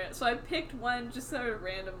schooler. So I picked one just sort of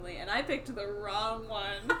randomly, and I picked the wrong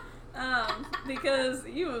one. Because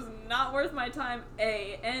he was not worth my time,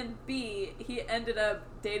 A, and B, he ended up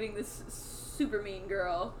dating this super mean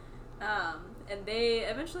girl, and they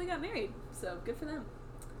eventually got married, so good for them.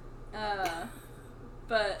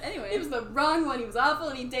 But anyway. He was the wrong one, he was awful,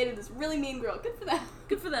 and he dated this really mean girl. Good for them.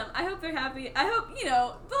 Good for them. I hope they're happy. I hope, the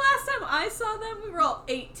last time I saw them, we were all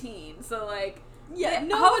 18, so, like... Yeah,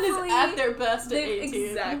 no one is at their best at 18.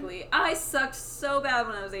 Exactly. I sucked so bad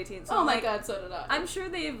when I was 18, so oh my god, so did I. I'm sure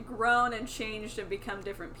they've grown and changed and become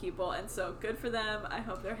different people, and so good for them. I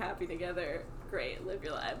hope they're happy together. Great, live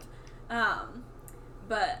your lives. Yeah,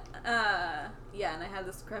 and I had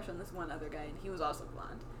this crush on this one other guy, and he was also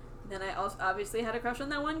blonde. Then I also obviously had a crush on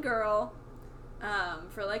that one girl,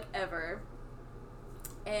 for like ever.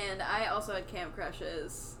 And I also had camp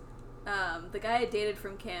crushes. The guy I dated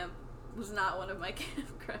from camp was not one of my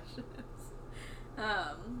camp crushes.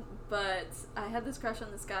 But I had this crush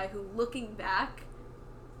on this guy who, looking back,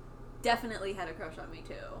 definitely had a crush on me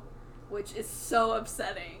too. Which is so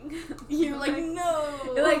upsetting. You're like,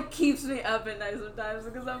 no! It, like, keeps me up at night sometimes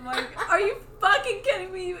because I'm like, are you fucking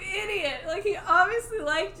kidding me, you idiot? Like, he obviously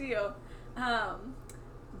liked you.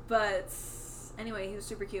 But anyway, he was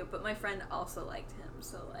super cute, but my friend also liked him,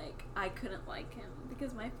 so, like, I couldn't like him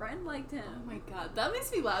because my friend liked him. Oh my god, that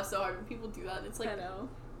makes me laugh so hard when people do that. It's like, I know.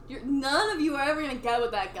 None of you are ever gonna get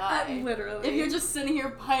with that guy. Literally. If you're just sitting here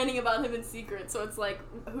pining about him in secret, so it's like,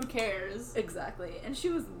 who cares? Exactly. And she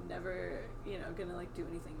was never, gonna, like, do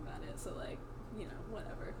anything about it, so, like,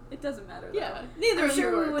 whatever. It doesn't matter, though. Yeah, neither of you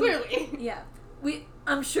were, clearly. Yeah.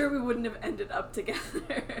 I'm sure we wouldn't have ended up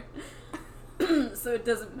together. So it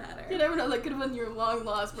doesn't matter. You never know, that could have been your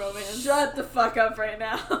long-lost romance. Shut the fuck up right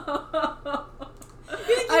now. You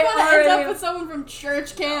think you want to end up with someone from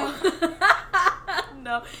church camp?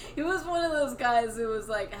 No. He was one of those guys who was,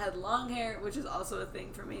 like, had long hair, which is also a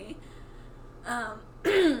thing for me.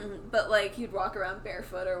 But, like, he'd walk around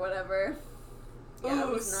barefoot or whatever.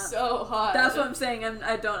 Yeah, ooh, so hot. That's what I'm saying.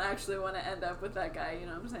 I don't actually want to end up with that guy, you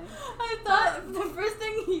know what I'm saying? I thought the first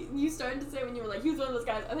thing you started to say when you were like, he was one of those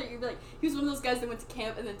guys, I thought you'd be like, he was one of those guys that went to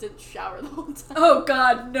camp and then didn't shower the whole time. Oh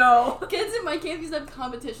god, no. Kids in my camp used to have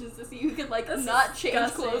competitions to see who could, like, That's not disgusting.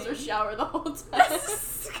 change clothes or shower the whole time.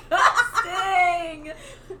 That's disgusting.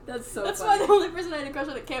 That's so That's funny. why the only person I had a crush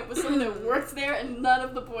on at camp was someone that worked there, and none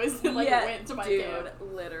of the boys that, like, went to my camp.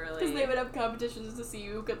 Literally. Because they would have competitions to see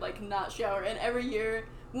who could, like, not shower. And every year,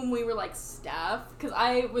 when we were, like, staff, because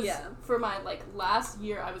I was, for my, like, last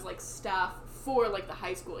year, I was, like, staff for, like, the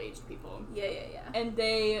high school aged people. Yeah. And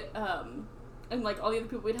they, and, like, all the other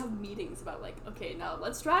people, we'd have meetings about, like, okay, now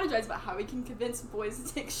let's strategize about how we can convince boys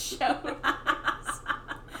to take showers.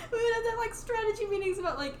 We would have to have, like, strategy meetings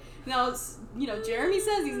about, like, now, Jeremy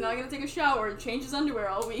says he's not going to take a shower and change his underwear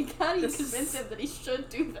all week. How do you convince him that he should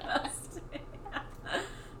do that?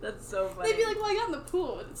 That's so funny. They'd be like, well, I got in the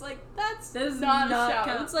pool. And it's like, that is not not a shower.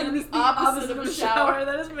 count. It's like the opposite of a shower.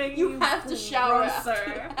 That is making you have to shower after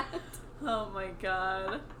that. Oh my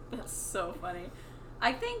god. That's so funny.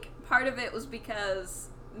 I think part of it was because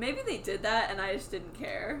maybe they did that and I just didn't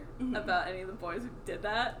care about any of the boys who did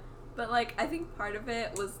that. But, like, I think part of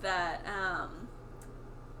it was that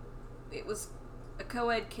it was a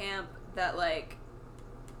co-ed camp that, like,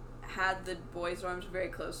 had the boys' dorms very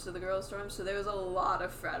close to the girls' dorms, so there was a lot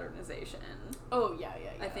of fraternization. Oh, yeah.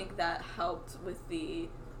 I think that helped with the,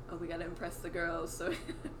 we gotta impress the girls, so you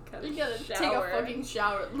gotta take a fucking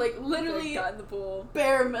shower. Like, literally, got in the pool.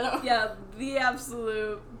 Bare minimum. Yeah, the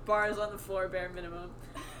absolute bars on the floor, bare minimum.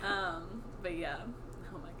 But yeah.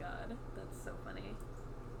 Oh my god, that's so funny.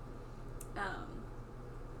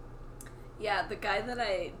 Yeah, the guy that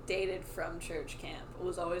I dated from church camp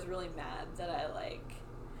was always really mad that I, like,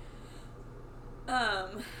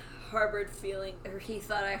 he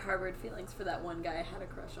thought I harbored feelings for that one guy I had a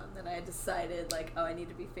crush on, that I had decided, like, I need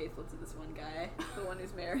to be faithful to this one guy, the one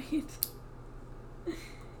who's married.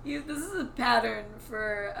 This is a pattern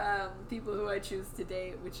for people who I choose to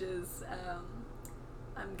date, which is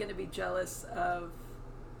I'm gonna be jealous of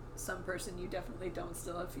some person you definitely don't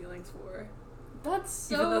still have feelings for. That's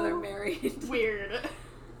so even though they're married. Weird.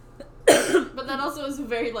 But that also is a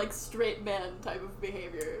very, like, straight man type of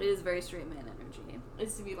behavior. It is very straight man energy.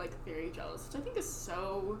 Is to be, like, very jealous, which I think is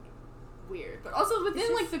so weird. But also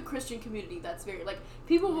within, like, the Christian community, that's very, like,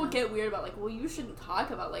 people will get weird about, like, well, you shouldn't talk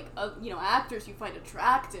about, like, actors you find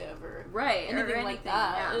attractive or anything like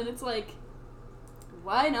that. Yeah. And it's like,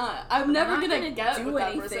 why not? I'm never gonna get with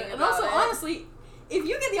that person. And also, honestly, if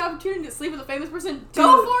you get the opportunity to sleep with a famous person,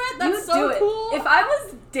 go for it. That's so cool. If I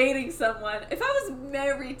was dating someone, if I was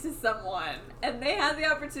married to someone, and they had the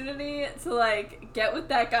opportunity to, like, get with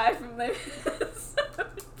that guy from Les Mis, I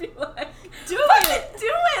would be like, do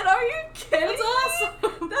it! Are you kidding me? That's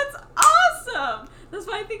awesome. That's awesome! That's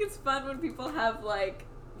why I think it's fun when people have, like,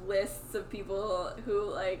 lists of people who,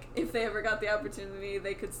 like, if they ever got the opportunity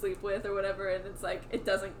they could sleep with or whatever, and it's like, it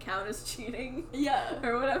doesn't count as cheating. Yeah.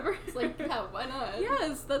 Or whatever. It's like, yeah, why not?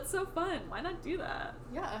 Yes, that's so fun. Why not do that?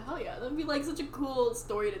 Yeah, hell yeah. That'd be, like, such a cool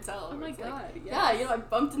story to tell. Oh my god, like, yes. yeah, you know, I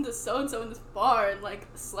bumped into so-and-so in this bar and, like,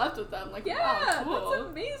 slept with them. Like, yeah, wow, cool. That's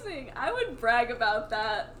amazing. I would brag about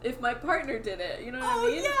that if my partner did it. You know what I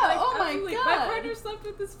mean? Yeah, like, oh my absolutely. god. My partner slept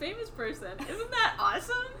with this famous person. Isn't that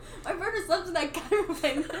awesome? My partner slept with that guy from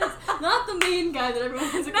famous. Not the main guy that everyone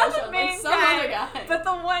has a Not crush the on, main like some guy, other guy. but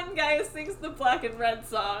the one guy who sings the Black and Red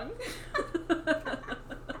song.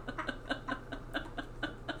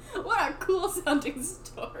 What a cool sounding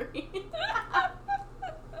story.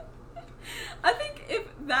 I think if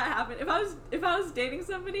that happened, if I was dating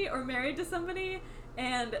somebody or married to somebody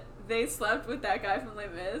and they slept with that guy from Les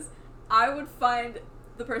Mis, I would find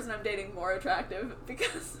the person I'm dating more attractive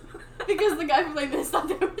because the guy from Les Mis thought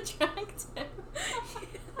they were attractive.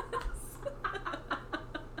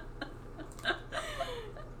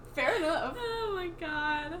 Fair enough. Oh my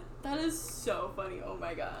god. That is so funny. Oh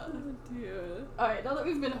my god. Oh, dude. Alright, now that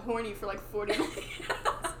we've been horny for like 40 minutes,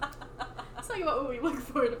 let's talk about what we look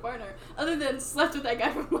for in a partner. Other than slept with that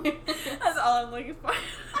guy from Les Mis. That's all I'm looking for.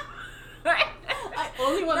 I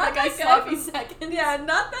only want Not that guy's that guy sloppy from- seconds. Yeah,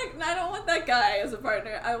 not that. I don't want that guy as a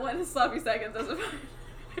partner. I want his sloppy seconds as a partner.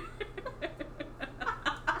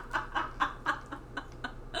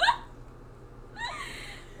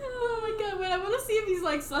 Oh my god, wait, I want to see if he's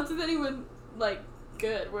like slept with anyone like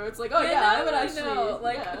good, where it's like, oh yeah, now I would I actually know.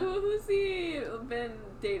 Like, yeah. who's he been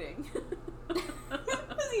dating?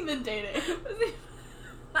 Who's he been dating?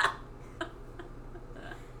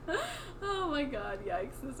 Oh my god,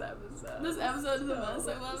 yikes, this episode. This episode is a mess,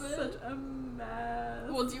 I love it. Such a mess.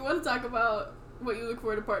 Well, do you want to talk about what you look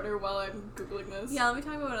for in a partner while I'm Googling this? Yeah, let me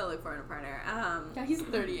talk about what I look for in a partner. Yeah, he's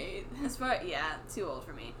 38. As far, yeah, too old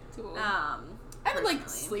for me. Too old. I I would like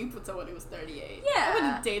sleep with someone who was 38. Yeah. I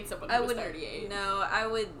wouldn't date someone who was 38. No,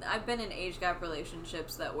 I've been in age gap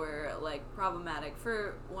relationships that were, like, problematic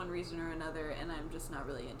for one reason or another, and I'm just not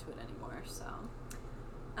really into it anymore, so.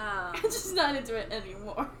 I'm just not into it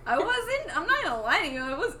anymore. I'm not gonna lie to you,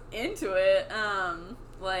 I was into it,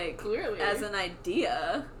 like, Clearly. as an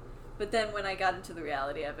idea, but then when I got into the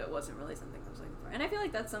reality of it, wasn't really something I was looking for. And I feel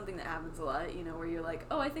like that's something that happens a lot, you know, where you're like,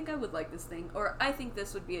 oh, I think I would like this thing, or I think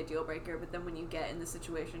this would be a deal breaker, but then when you get in the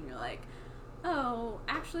situation, you're like, oh,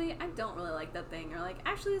 actually, I don't really like that thing, or like,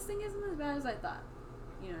 actually, this thing isn't as bad as I thought.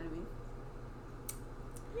 You know what I mean?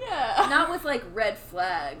 Yeah. Not with, like, red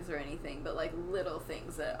flags or anything, but, like, little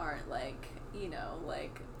things that aren't, like, you know,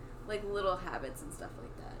 like little habits and stuff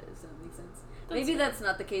like that. Does that make sense? Maybe that's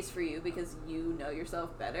not the case for you because you know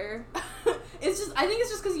yourself better. It's just, I think it's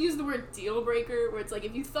just because you use the word deal breaker, where it's like,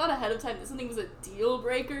 if you thought ahead of time that something was a deal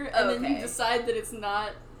breaker, and then you decide that it's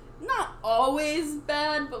not always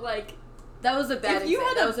bad, but like, that was a bad. If you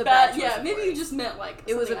had that a was a bad, bad choice yeah, of maybe words. you just meant like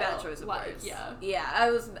it was a something I bad don't choice of like, words. Yeah,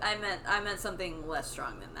 I meant something less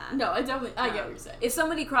strong than that. No, I get what you're saying. If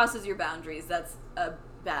somebody crosses your boundaries, that's a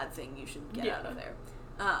bad thing. You should get out of there.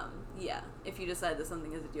 Yeah. If you decide that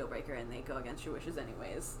something is a deal breaker and they go against your wishes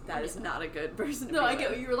anyways, that is not a good person to be I with. get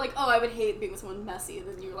what you were like, oh, I would hate being with someone messy, and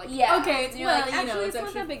then you were like, yeah. okay, it's, you're well, like, you know, actually, it's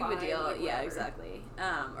not that big fine, of a deal. like, yeah, whatever. exactly.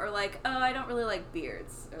 Or like, oh, I don't really like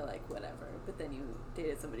beards, or like whatever. But then you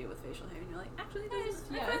dated somebody with facial hair, and you're like, actually, I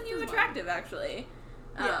find you attractive, actually.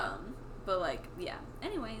 Yeah. But like, yeah.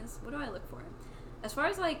 Anyways, what do I look for? As far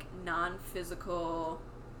as like non-physical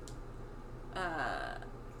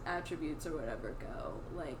attributes or whatever go,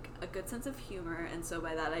 like a good sense of humor, and so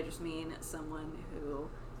by that I just mean someone who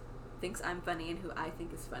thinks I'm funny and who I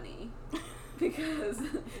think is funny. Because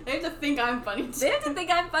they have to think I'm funny too. They have to think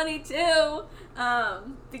I'm funny too.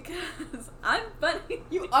 Because I'm funny.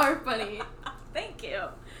 You are funny. Thank you.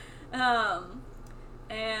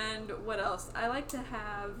 And what else? I like to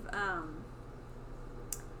have,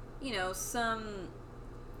 you know, some,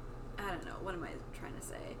 I don't know, what am I trying to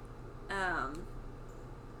say?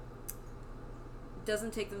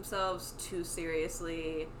 Doesn't take themselves too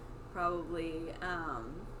seriously, probably,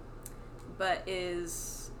 but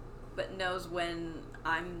knows when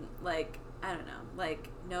I'm, like, I don't know, like,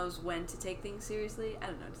 knows when to take things seriously. I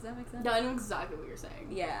don't know, does that make sense? No, I know exactly what you're saying.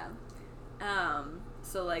 Yeah.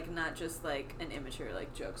 So, like, not just, like, an immature,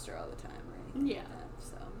 like, jokester all the time or anything like that,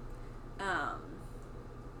 so,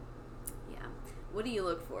 yeah. What do you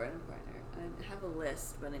look for in a partner? I have a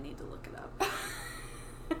list, but I need to look it up.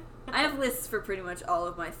 I have lists for pretty much all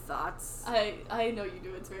of my thoughts. I know you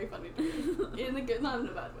do. It's very funny to me. In a good, not in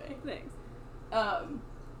a bad way. Thanks.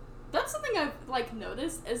 That's something I've, like,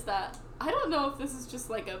 noticed, is that, I don't know if this is just,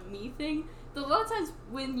 like, a me thing, but a lot of times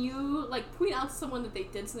when you, like, point out to someone that they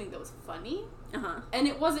did something that was funny, and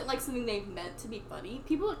it wasn't, like, something they meant to be funny,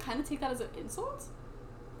 people kind of take that as an insult.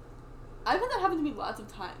 I've had that happen to me lots of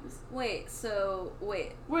times. Wait.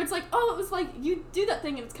 Where it's like, oh, it was like, you do that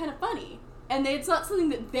thing and it's kind of funny. And it's not something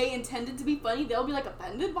that they intended to be funny. They'll be, like,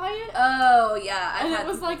 offended by it. Oh, yeah. And it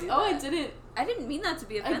was like, oh, I didn't mean that to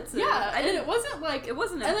be offensive. And it wasn't, like... It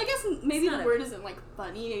wasn't and I guess maybe the word isn't, like,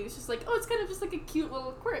 funny. It's just like, oh, it's kind of just, like, a cute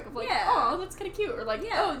little quirk of, like, oh, that's kind of cute. Or, like,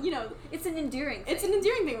 oh, you know... It's an endearing thing. It's an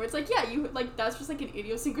endearing thing where it's like, yeah, you, like, that's just, like, an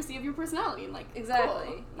idiosyncrasy of your personality. And, like, exactly.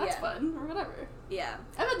 Cool. That's fun. Or whatever. Yeah.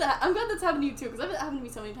 I'm glad that's happened to you, too. Because I've had that happen to me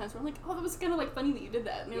so many times where I'm like, oh, that was kind of, like, funny that you did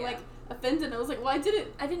that. And you're, like, offended. And I was like, well, I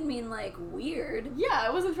didn't mean, like, weird. Yeah, I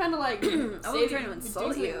wasn't trying to, like, I wasn't trying to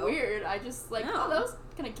insult you. Weird. I just, like, oh, that was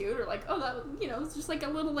kind of cute. Or, like, oh, that, you know, it's just, like, a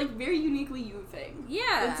little, like, very uniquely you thing.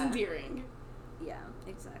 Yeah. It's endearing. Yeah,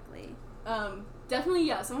 exactly. Definitely,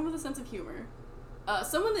 yeah, someone with a sense of humor.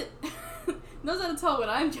 Someone that knows how to tell when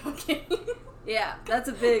I'm joking. Yeah, that's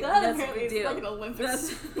a big deal. It's like an Olympic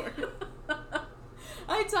sport.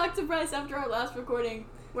 I talked to Bryce after our last recording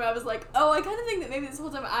where I was like, oh, I kind of think that maybe this whole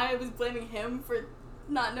time I was blaming him for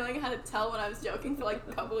not knowing how to tell when I was joking for like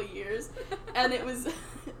a couple of years. And it was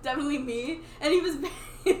definitely me. And he was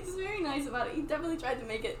very nice about it. He definitely tried to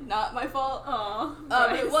make it not my fault.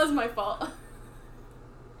 Aw, it was my fault.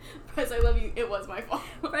 Bryce, I love you. It was my fault.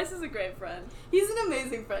 Bryce is a great friend. He's an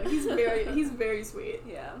amazing friend. He's very sweet.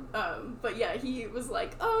 Yeah. But yeah, he was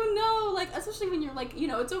like, oh no, like, especially when you're like, you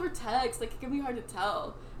know, it's over text, like, it can be hard to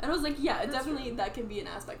tell. And I was like, yeah, definitely true. That can be an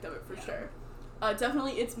aspect of it for sure.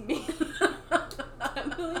 Definitely it's me.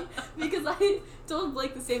 Definitely. Because I told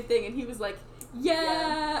Blake the same thing and he was like,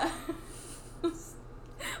 yeah.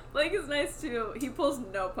 Blake is nice too. He pulls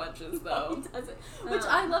no punches though. No, he doesn't. Which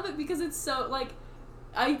I love it because it's so, like,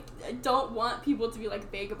 I don't want people to be,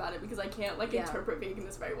 like, vague about it because I can't, like, interpret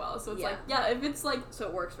vagueness very well. So it's like, if it's, like... So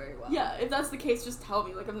it works very well. Yeah, if that's the case, just tell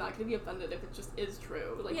me. Like, I'm not going to be offended if it just is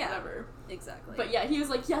true. Like, whatever. Exactly. But, yeah, he was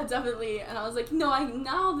like, yeah, definitely. And I was like, no,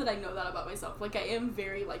 now that I know that about myself, like, I am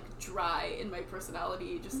very, like, dry in my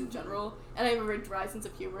personality just in general. And I have a very dry sense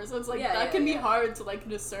of humor. So it's, like, that can be hard to, like,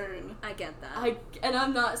 discern. I get that. And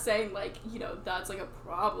I'm not saying, like, you know, that's, like, a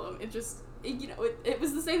problem. It just... you know, it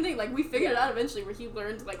was the same thing. Like, we figured it out eventually where he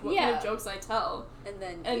learned, like, what kind of jokes I tell. And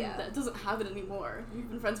then, that doesn't happen anymore. We've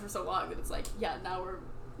been friends for so long that it's like, now we're,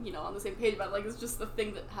 you know, on the same page about it. Like, it's just the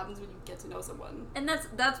thing that happens when you get to know someone. And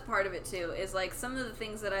that's part of it, too, is, like, some of the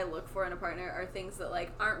things that I look for in a partner are things that,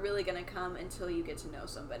 like, aren't really gonna come until you get to know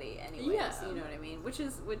somebody anyways. Yeah. You know what I mean? Which,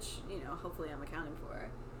 you know, hopefully I'm accounting for.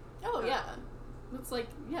 Oh, yeah. It's like,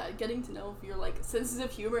 getting to know if your, like, senses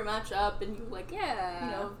of humor match up and you, like, you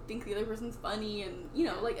know, think the other person's funny and, you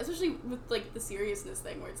know, like, especially with, like, the seriousness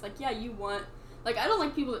thing where it's like, you want, like, I don't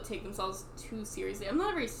like people that take themselves too seriously. I'm not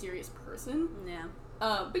a very serious person. Yeah.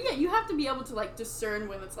 But you have to be able to, like, discern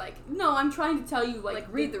when it's like, no, I'm trying to tell you, like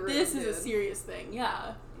read the room, this is a serious thing.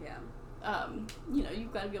 Yeah. Yeah. You know,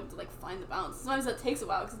 you've got to be able to, like, find the balance. Sometimes that takes a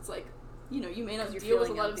while because it's like, you know, you may not deal with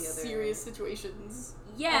a lot of serious situations.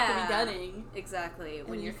 At the beginning. Exactly.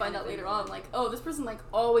 When you find out later on, like, oh, this person, like,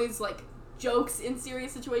 always, like, jokes in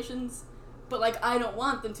serious situations, but, like, I don't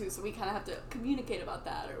want them to, so we kind of have to communicate about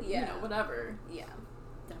that, or, you know, whatever. Yeah,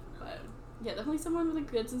 definitely. But, yeah, definitely someone with a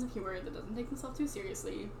good sense of humor that doesn't take themselves too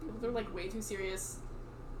seriously. People that are, like, way too serious,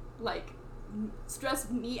 like,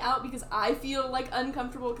 stress me out because I feel, like,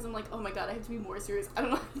 uncomfortable because I'm like, oh my god, I have to be more serious. I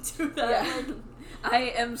don't know how to do that. Yeah. Like, I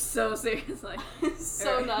am so serious, like,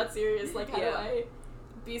 so not serious. Like, how do I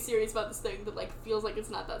be serious about this thing that, like, feels like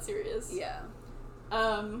it's not that serious? Yeah.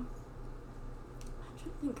 I'm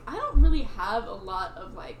trying to think. I don't really have a lot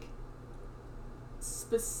of, like,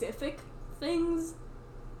 specific things,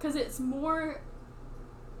 because it's more,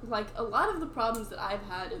 like, a lot of the problems that I've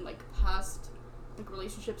had in, like, past, like,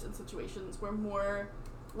 relationships and situations were more,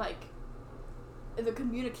 like, the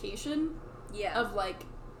communication of, like,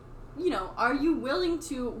 you know, are you willing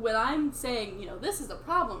to, when I'm saying, you know, this is a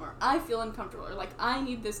problem, or I feel uncomfortable, or, like, I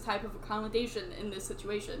need this type of accommodation in this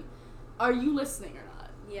situation, are you listening or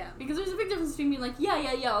not? Yeah. Because there's a big difference between being like, yeah,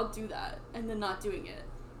 I'll do that, and then not doing it.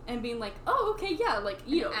 And being like, oh, okay, yeah, like,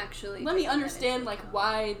 you know, actually let me understand, like,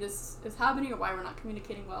 why this is happening, or why we're not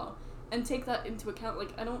communicating well, and take that into account.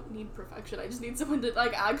 Like, I don't need perfection, I just need someone to,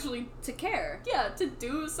 like, actually... To care. Yeah, to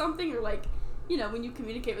do something, or, like... you know, when you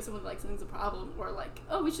communicate with someone, like, something's a problem, or, like,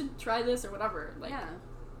 oh, we should try this, or whatever, like,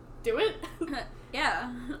 do it.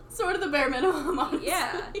 Yeah. Sort of the bare minimum, honestly.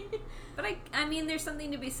 Yeah. But I mean, there's something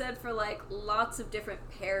to be said for, like, lots of different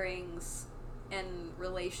pairings and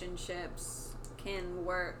relationships can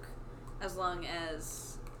work as long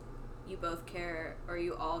as you both care, or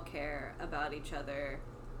you all care about each other,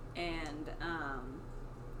 and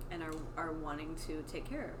are wanting to take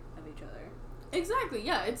care of each other. Exactly,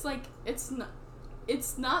 yeah. It's like, it's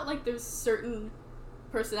not like there's certain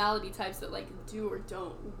personality types that, like, do or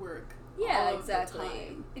don't work. Yeah,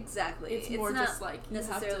 exactly. Exactly. It's more not just like, you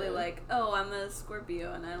necessarily have to, like, oh, I'm a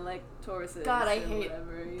Scorpio and I like Tauruses. God, I hate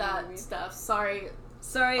whatever, that stuff. Sorry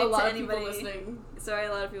a to lot of anybody people listening. Sorry,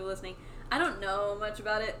 a lot of people listening. I don't know much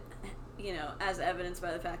about it, you know, as evidenced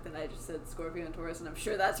by the fact that I just said Scorpio and Taurus, and I'm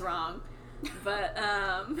sure that's wrong. But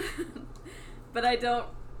but I don't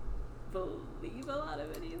believe a lot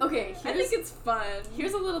of it either. Okay, I think it's fun.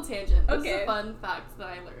 Here's a little tangent. This Okay. is a fun fact that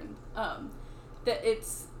I learned. That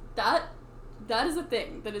it's that is a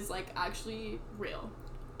thing that is, like, actually real.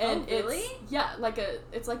 And oh, really?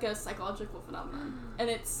 It's like a psychological phenomenon. And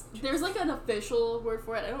there's, like, an official word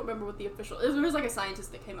for it. I don't remember what the official is. There was, like, a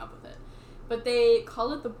scientist that came up with it. But they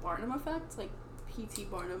call it the Barnum effect, like P.T.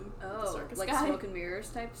 Barnum, the circus like guy. smoke and mirrors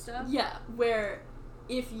type stuff? Yeah, where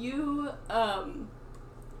if you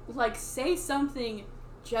like, say something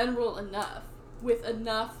general enough with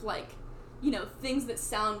enough, like, you know, things that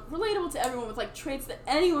sound relatable to everyone, with, like, traits that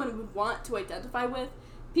anyone would want to identify with,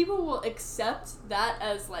 people will accept that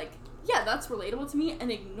as, like, yeah, that's relatable to me,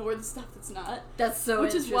 and ignore the stuff that's not. That's so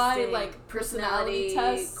Which interesting. is why, like, personality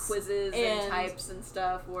tests quizzes and types and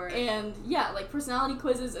stuff work. And, yeah, like, personality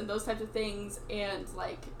quizzes and those types of things, and,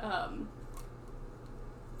 like,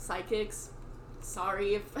 psychics.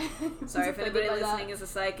 Sorry if anybody listening is a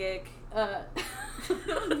psychic. Such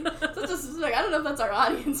a specific, I don't know if that's our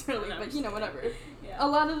audience, really, No, but, you know, whatever. Yeah. A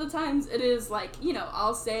lot of the times it is, like, you know,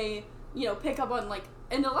 I'll say, you know, pick up on, like,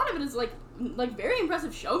 and a lot of it is, like, very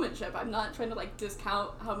impressive showmanship. I'm not trying to, like,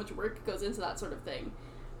 discount how much work goes into that sort of thing.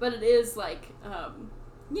 But it is, like,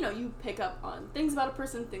 you know, you pick up on things about a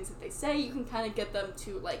person, things that they say, you can kind of get them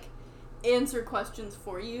to, like, answer questions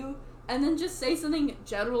for you, and then just say something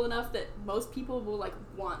general enough that most people will, like,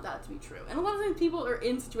 want that to be true. And a lot of times people are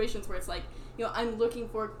in situations where it's like, you know, I'm looking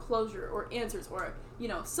for closure or answers, or, you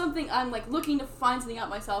know, something, I'm, like, looking to find something out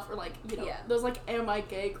myself, or, like, you know, those, like, am I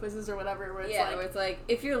gay quizzes or whatever, where it's like, where it's like,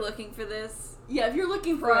 if you're looking for this, if you're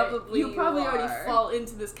looking for it, you probably already fall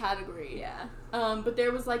into this category. Yeah. But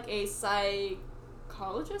there was, like, a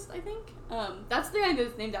psychologist, I think. That's the guy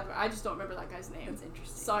that's named after. I just don't remember that guy's name. That's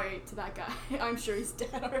interesting. Sorry to that guy. I'm sure he's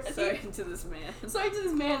dead already. Sorry to this man. Sorry to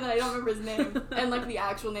this man that I don't remember his name and, like, the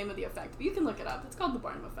actual name of the effect. But you can look it up. It's called the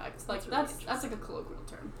Barnum effect. Like, that's like a colloquial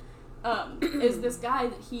term. Is this guy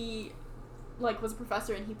that he, like, was a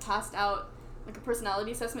professor, and he passed out, like, a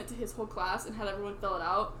personality assessment to his whole class and had everyone fill it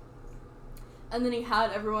out. And then he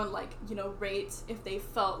had everyone, like, you know, rate if they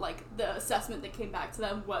felt like the assessment that came back to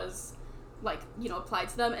them was, like, you know, applied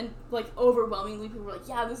to them. And, like, overwhelmingly people were like,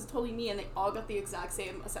 yeah, this is totally me. And they all got the exact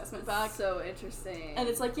same assessment back. So interesting. And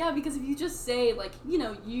it's like, yeah, because if you just say, like, you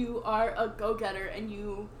know, you are a go-getter and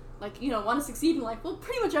you, like, you know, want to succeed in life, well,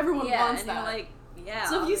 pretty much everyone wants that. You're like, yeah,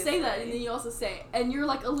 so if you say that, and then you also say, and you're,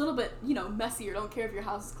 like, a little bit, you know, messy, or don't care if your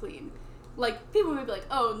house is clean, like, people may be like,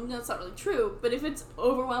 oh, no, that's not really true. But if it's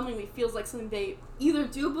overwhelmingly feels like something they either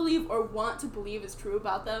do believe or want to believe is true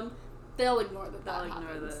about them, they'll ignore that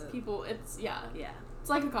happens. People, it's, it's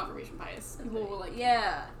like a confirmation bias. People will, like,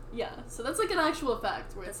 so that's, like, an actual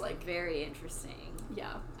effect where it's, like, very interesting.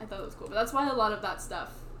 Yeah, I thought it was cool. But that's why a lot of that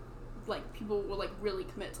stuff, like, people will, like, really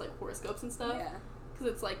commit to, like, horoscopes and stuff. Yeah.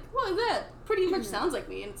 Because it's like, well, that pretty much sounds like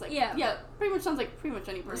me. And it's like, pretty much sounds like pretty much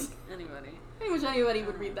any person. Anybody. Pretty much anybody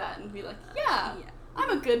would read that and be like, yeah, I'm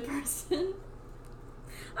a good person.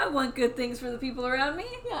 I want good things for the people around me.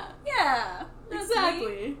 Yeah. Yeah.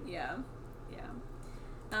 Exactly. Me. Yeah.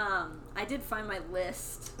 I did find my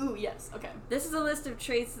list. Ooh, yes. Okay. This is a list of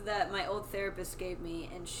traits that my old therapist gave me,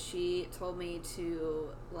 and she told me to,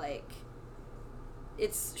 like,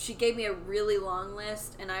 she gave me a really long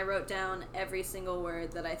list, and I wrote down every single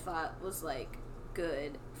word that I thought was, like,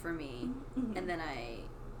 good for me, and then I,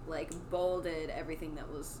 like, bolded everything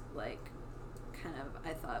that was, like, kind of,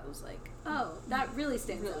 I thought was, like, oh, that really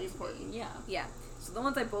stands out to important. me. Yeah. So the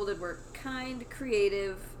ones I bolded were kind,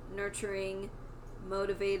 creative, nurturing,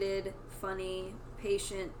 motivated, funny,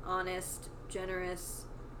 patient, honest, generous,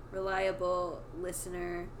 reliable,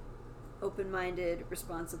 listener, open-minded,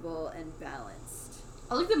 responsible, and balanced.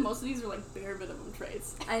 I like that most of these are like bare minimum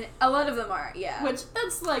traits. A lot of them are, yeah. Which,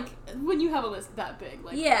 that's like, when you have a list that big,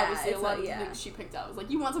 like, yeah, obviously a lot of the things she picked out was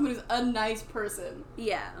like, you want someone who's a nice person.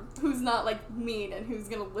 Yeah. Who's not, like, mean and who's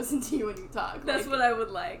gonna listen to you when you talk. That's what I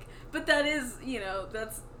would like. But that is, you know,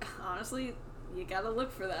 that's, honestly, you gotta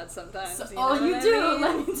look for that sometimes. So, you know you what do, I mean?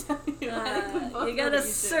 let me tell you. You gotta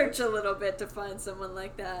search a little bit to find someone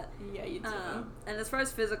like that. Yeah, you do. And as far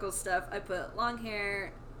as physical stuff, I put long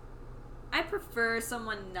hair. I prefer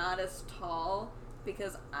someone not as tall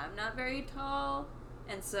because I'm not very tall,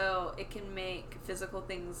 and so it can make physical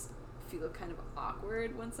things feel kind of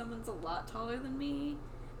awkward when someone's a lot taller than me,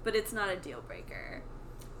 but it's not a deal breaker.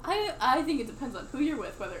 I think it depends on who you're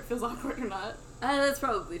with, whether it feels awkward or not. That's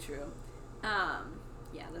probably true.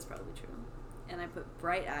 Yeah, that's probably true. And I put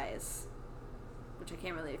bright eyes, which I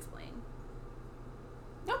can't really explain.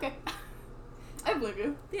 Okay. I believe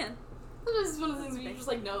you. Yeah. This is one of the things where you just,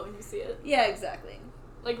 like, know when you see it. Yeah, exactly.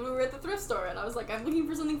 Like, we were at the thrift store, and I was like, I'm looking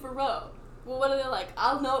for something for Ro. Well, what are they like?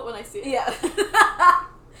 I'll know it when I see it. Yeah.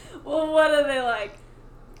 Well, what are they like?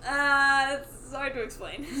 It's hard to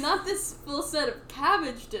explain. Not this full set of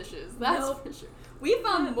cabbage dishes, that's for sure. We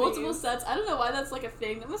found multiple sets. I don't know why that's, like, a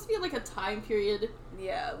thing. That must be, like, a time period.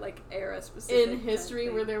 Yeah, like, era-specific. In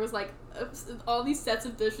history where there was, like, all these sets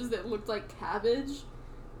of dishes that looked like cabbage.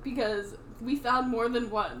 Because we found more than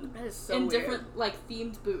one. That is so in weird. Different, like,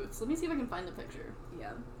 themed booths. Let me see if I can find the picture.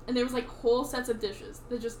 Yeah. And there was, like, whole sets of dishes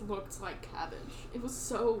that just looked like cabbage. It was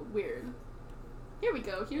so weird. Here we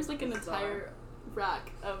go. Here's, like, an entire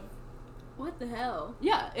rack of... What the hell?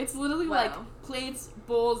 Yeah, it's literally, like, plates,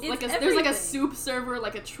 bowls, like, there's, like, a soup server,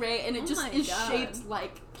 like, a tray, and it just is shaped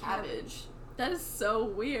like cabbage. That is so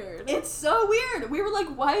weird. It's so weird! We were like,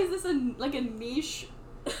 why is this, a niche...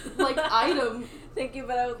 like, item. Thank you,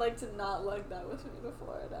 but I would like to not lug that with me to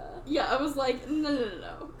Florida. Yeah, I was like,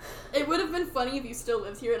 no. It would have been funny if you still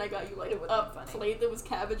lived here and I got you, like, a plate that was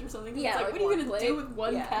cabbage or something. Yeah, it's like, what are you gonna do with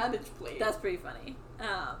one yeah. cabbage plate? That's pretty funny.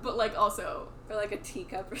 But, like, also... Or, like, a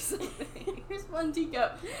teacup or something. Here's one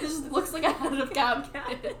teacup. It just looks like a head of cabbage.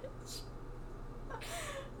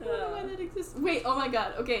 I don't know why that exists. Wait, oh my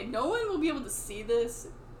god. Okay, no one will be able to see this,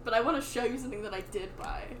 but I want to show you something that I did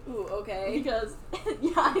buy. Ooh, okay. Because,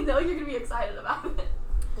 yeah, I know you're going to be excited about it.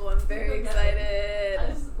 Oh, I'm very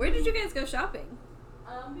excited. Where did you guys go shopping?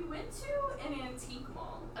 We went to an antique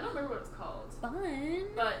mall. I don't remember what it's called. Fun.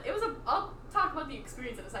 But it was I'll talk about the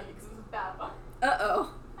experience in a second because it was a bad one.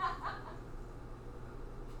 Uh-oh.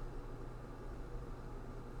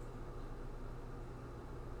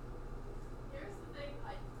 Here's the thing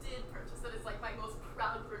I did purchase that is, like, my most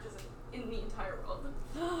proud purchase in the entire world.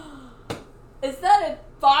 Is that a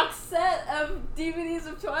box set of DVDs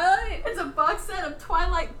of Twilight? It's a box set of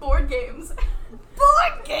Twilight board games.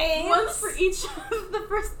 Board games? One's for each of the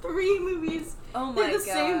first 3 movies. Oh my god. They're the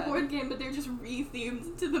same board game, but they're just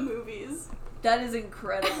re-themed to the movies. That is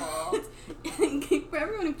incredible. For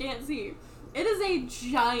everyone who can't see, it is a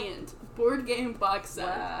giant board game box set.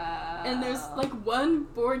 Wow. And there's, like, one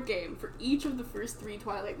board game for each of the first 3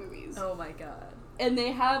 Twilight movies. Oh my god. And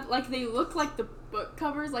they have, like, they look like the book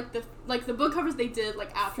covers, like the book covers they did,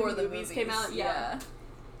 like, after the movies came out. Yeah.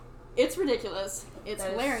 It's ridiculous. It's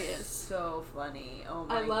hilarious. So funny. Oh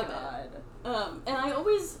my god. I love it. And I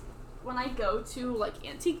always, when I go to, like,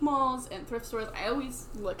 antique malls and thrift stores, I always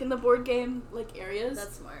look in the board game, like, areas.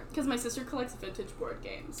 That's smart. Because my sister collects vintage board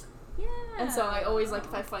games. Yeah. And so I always, like,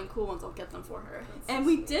 if I find cool ones, I'll get them for her. That's and so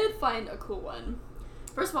we sweet. did find a cool one.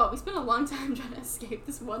 First of all, we spent a long time trying to escape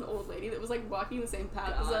this one old lady that was, like, walking the same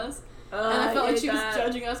path as us. And I felt like she was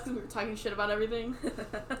judging us because we were talking shit about everything.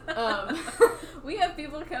 We have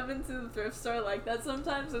people come into the thrift store like that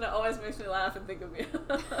sometimes, and it always makes me laugh and think of you.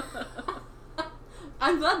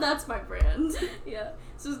 I'm glad that's my brand. Yeah.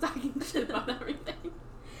 So just talking shit about everything.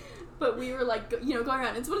 But we were, like, you know, going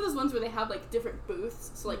around. It's one of those ones where they have, like, different booths.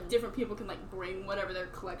 So, like, different people can, like, bring whatever their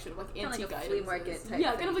collection of, like, antique like a items flea market is. type Yeah,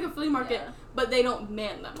 thing. kind of like a flea market. Yeah. But they don't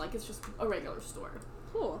man them. Like, it's just a regular store.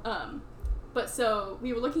 Cool. But so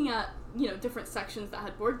we were looking at, you know, different sections that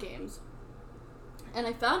had board games. And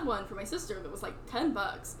I found one for my sister that was, like,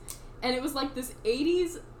 $10. And it was, like, this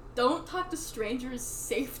 80s don't talk to strangers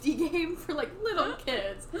safety game for, like, little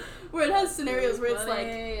kids. Where it has scenarios where it's like,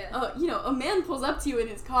 you know, a man pulls up to you in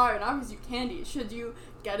his car and offers you candy. Should you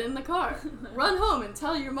get in the car? Run home and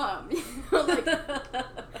tell your mom. You know, like,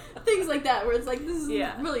 things like that where it's like, this is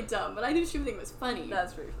really dumb. But I knew she would think it was funny.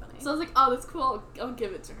 That's pretty funny. So I was like, oh, that's cool. I'll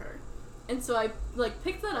give it to her. And so I, like,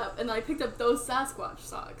 picked that up, and then I picked up those Sasquatch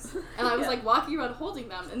socks. And I was, like, walking around holding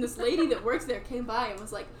them, and this lady that works there came by and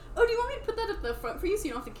was like, oh, do you want me to put that at the front for you so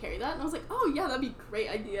you don't have to carry that? And I was like, oh, yeah, that'd be great.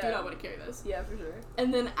 I do not want to carry this. Yeah, for sure.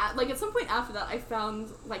 And then, at some point after that, I found,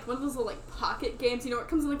 like, one of those little, like, pocket games, you know, where it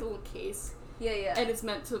comes in, like, a little case. Yeah, yeah. And it's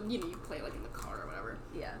meant to, you know, you play, like, in the car or whatever.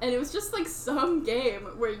 Yeah. And it was just, like, some game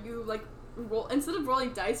where you, like, roll, instead of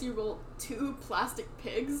rolling dice, you roll 2 plastic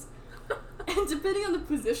pigs. And depending on the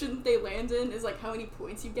position they land in is, like, how many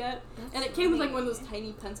points you get. That's and it came with, like, one of those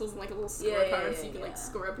tiny pencils and, like, a little scorecard so you can, like,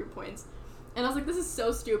 score up your points. And I was like, this is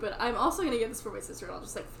so stupid. I'm also going to get this for my sister, and I'll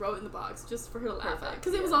just, like, throw it in the box just for her to laugh at.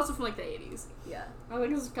 Because it was also from, like, the 80s. Yeah. I was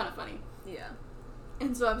like, this is kind of funny. Yeah.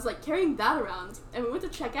 And so I was, like, carrying that around, and we went to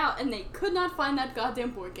check out, and they could not find that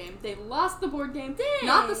goddamn board game. They lost the board game. Dang.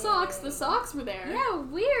 Not the socks. The socks were there. Yeah,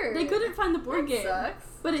 weird. They couldn't find the board game. Sucks.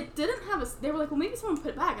 But it didn't have a... They were like, well, maybe someone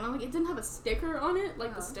put it back. And I'm like, it didn't have a sticker on it.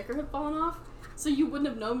 Like, the sticker had fallen off. So you wouldn't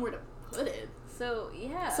have known where to put it. So,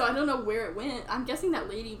 yeah. So I don't know where it went. I'm guessing that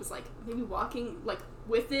lady was, like, maybe walking, like,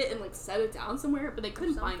 with it and, like, set it down somewhere, but they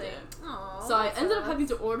couldn't find it. Aww, so I ended up having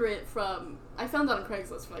to order it from... I found that on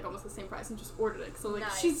Craigslist for, like, almost the same price and just ordered it. So, like,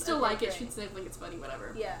 nice. she'd still like great. it. She'd still think it's funny,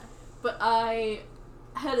 whatever. Yeah. But I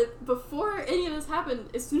had it... Before any of this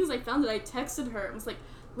happened, as soon as I found it, I texted her and was like,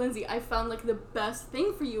 Lindsay, I found, like, the best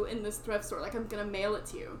thing for you in this thrift store. Like, I'm gonna mail it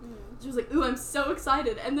to you. She was like, ooh, I'm so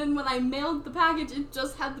excited. And then when I mailed the package, it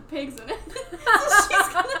just had the pigs in it. So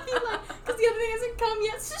she's gonna be like, because the other thing hasn't come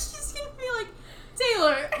yet, so she's gonna be like,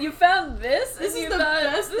 Taylor, you found this? This is the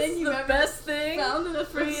best thing you've ever best thing found in a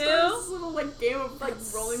thrift store. This little, like, game of, like,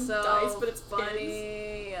 rolling dice, but it's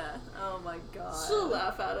funny. pigs. Oh my god. She'll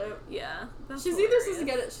laugh at it. Yeah. She's either supposed to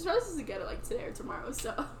get it, she's probably supposed to get it, like, today or tomorrow,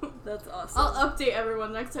 so. That's awesome. I'll update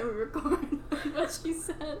everyone next time we record what she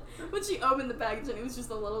said when she opened the package and it was just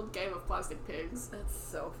a little game of plastic pigs. That's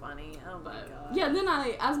so funny. Oh my god. Yeah, and then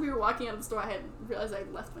as we were walking out of the store, I had realized I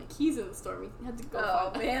had left my keys in the store. We had to go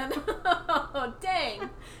Oh, find man. Oh, dang.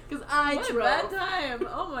 Because I what drove. a bad time.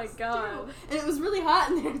 Oh my god. And it was really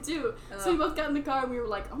hot in there, too. So we both got in the car and we were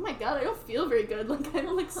like, oh my god, I don't feel very good. Like,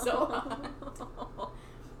 I'm, like, so hot.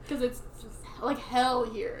 Because it's just, like, hell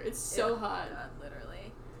here. It's so hot. God,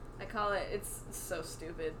 literally. I call it, it's so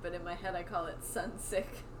stupid, but in my head I call it sun sick.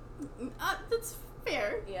 That's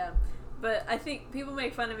fair. Yeah. But I think people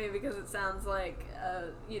make fun of me because it sounds like,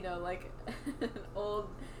 you know, like an old,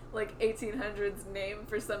 like, 1800s name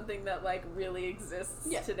for something that, like, really exists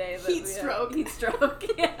today. That heat stroke. Heat stroke,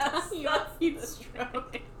 yes. Heat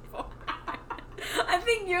stroke. I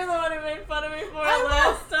think you're the one who made fun of me for it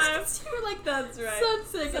last time. You were like, that's right.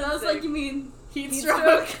 Sunsick. And I was like, you mean heat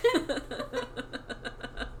stroke?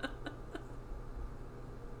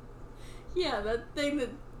 Yeah, that thing that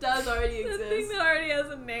does already exist. That thing that already has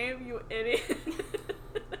a name, you idiot.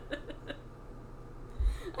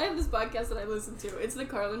 I have this podcast that I listen to. It's the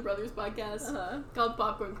Carlin Brothers podcast called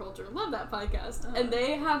Popcorn Culture. Love that podcast. And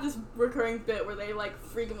they have this recurring bit where they, like,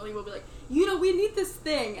 frequently will be like, you know, we need this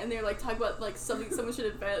thing. And they're, like, talk about, like, something someone should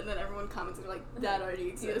invent, and then everyone comments and they're like, that already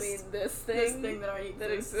exists. You mean this thing? This thing that already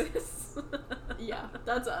exists. Yeah,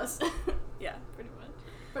 that's us. Yeah, pretty much.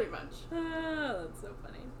 Pretty much. Oh, that's so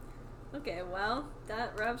funny. Okay, well,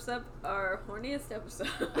 that wraps up our horniest episode.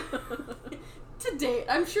 To date,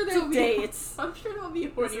 I'm sure there will be. I'm sure there will be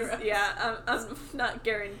horny rounds. Yeah, I'm not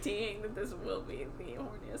guaranteeing that this will be the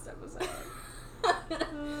horniest episode.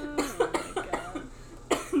 Oh my god.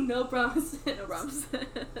 No promises. No promises.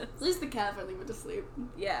 At least the cat finally went to sleep.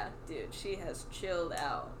 Yeah, dude, she has chilled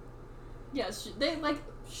out. Yeah,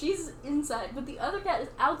 she's inside, but the other cat is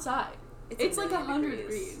outside. It's like 100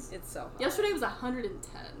 degrees. It's so hot. Yesterday was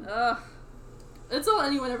 110. Ugh. That's all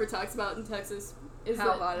anyone ever talks about in Texas. Is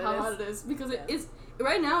how hot it is. Because it is,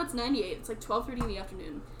 right now it's 98. It's like 12:30 in the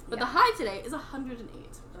afternoon. But the high today is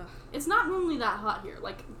 108. Ugh. It's not normally that hot here.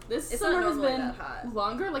 Like, this summer has been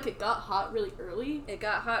longer. Like, it got hot really early. It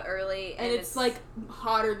got hot early. And it's like,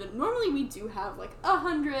 hotter than, normally we do have, like,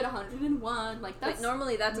 100, 101. Like, that's But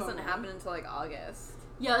normally that doesn't happen until, like, August.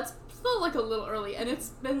 Yeah, it's still, like, a little early. And it's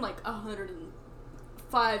been, like,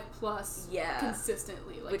 105 plus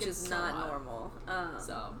consistently. Like, which is not normal.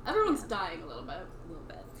 So, everyone's dying a little bit.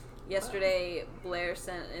 Yesterday, Blair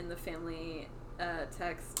sent in the family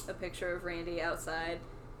text a picture of Randy outside,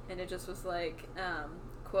 and it just was like,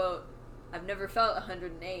 quote, I've never felt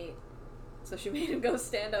 108, so she made him go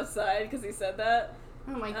stand outside because he said that.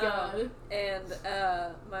 Oh my god. And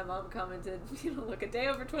my mom commented, you know, look, a day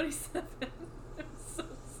over 27. It was so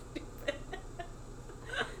stupid.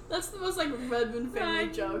 That's the most, like, Redmond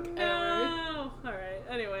family joke ever. Alright,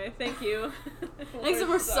 anyway, thank you. Thanks,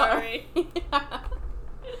 we're sorry.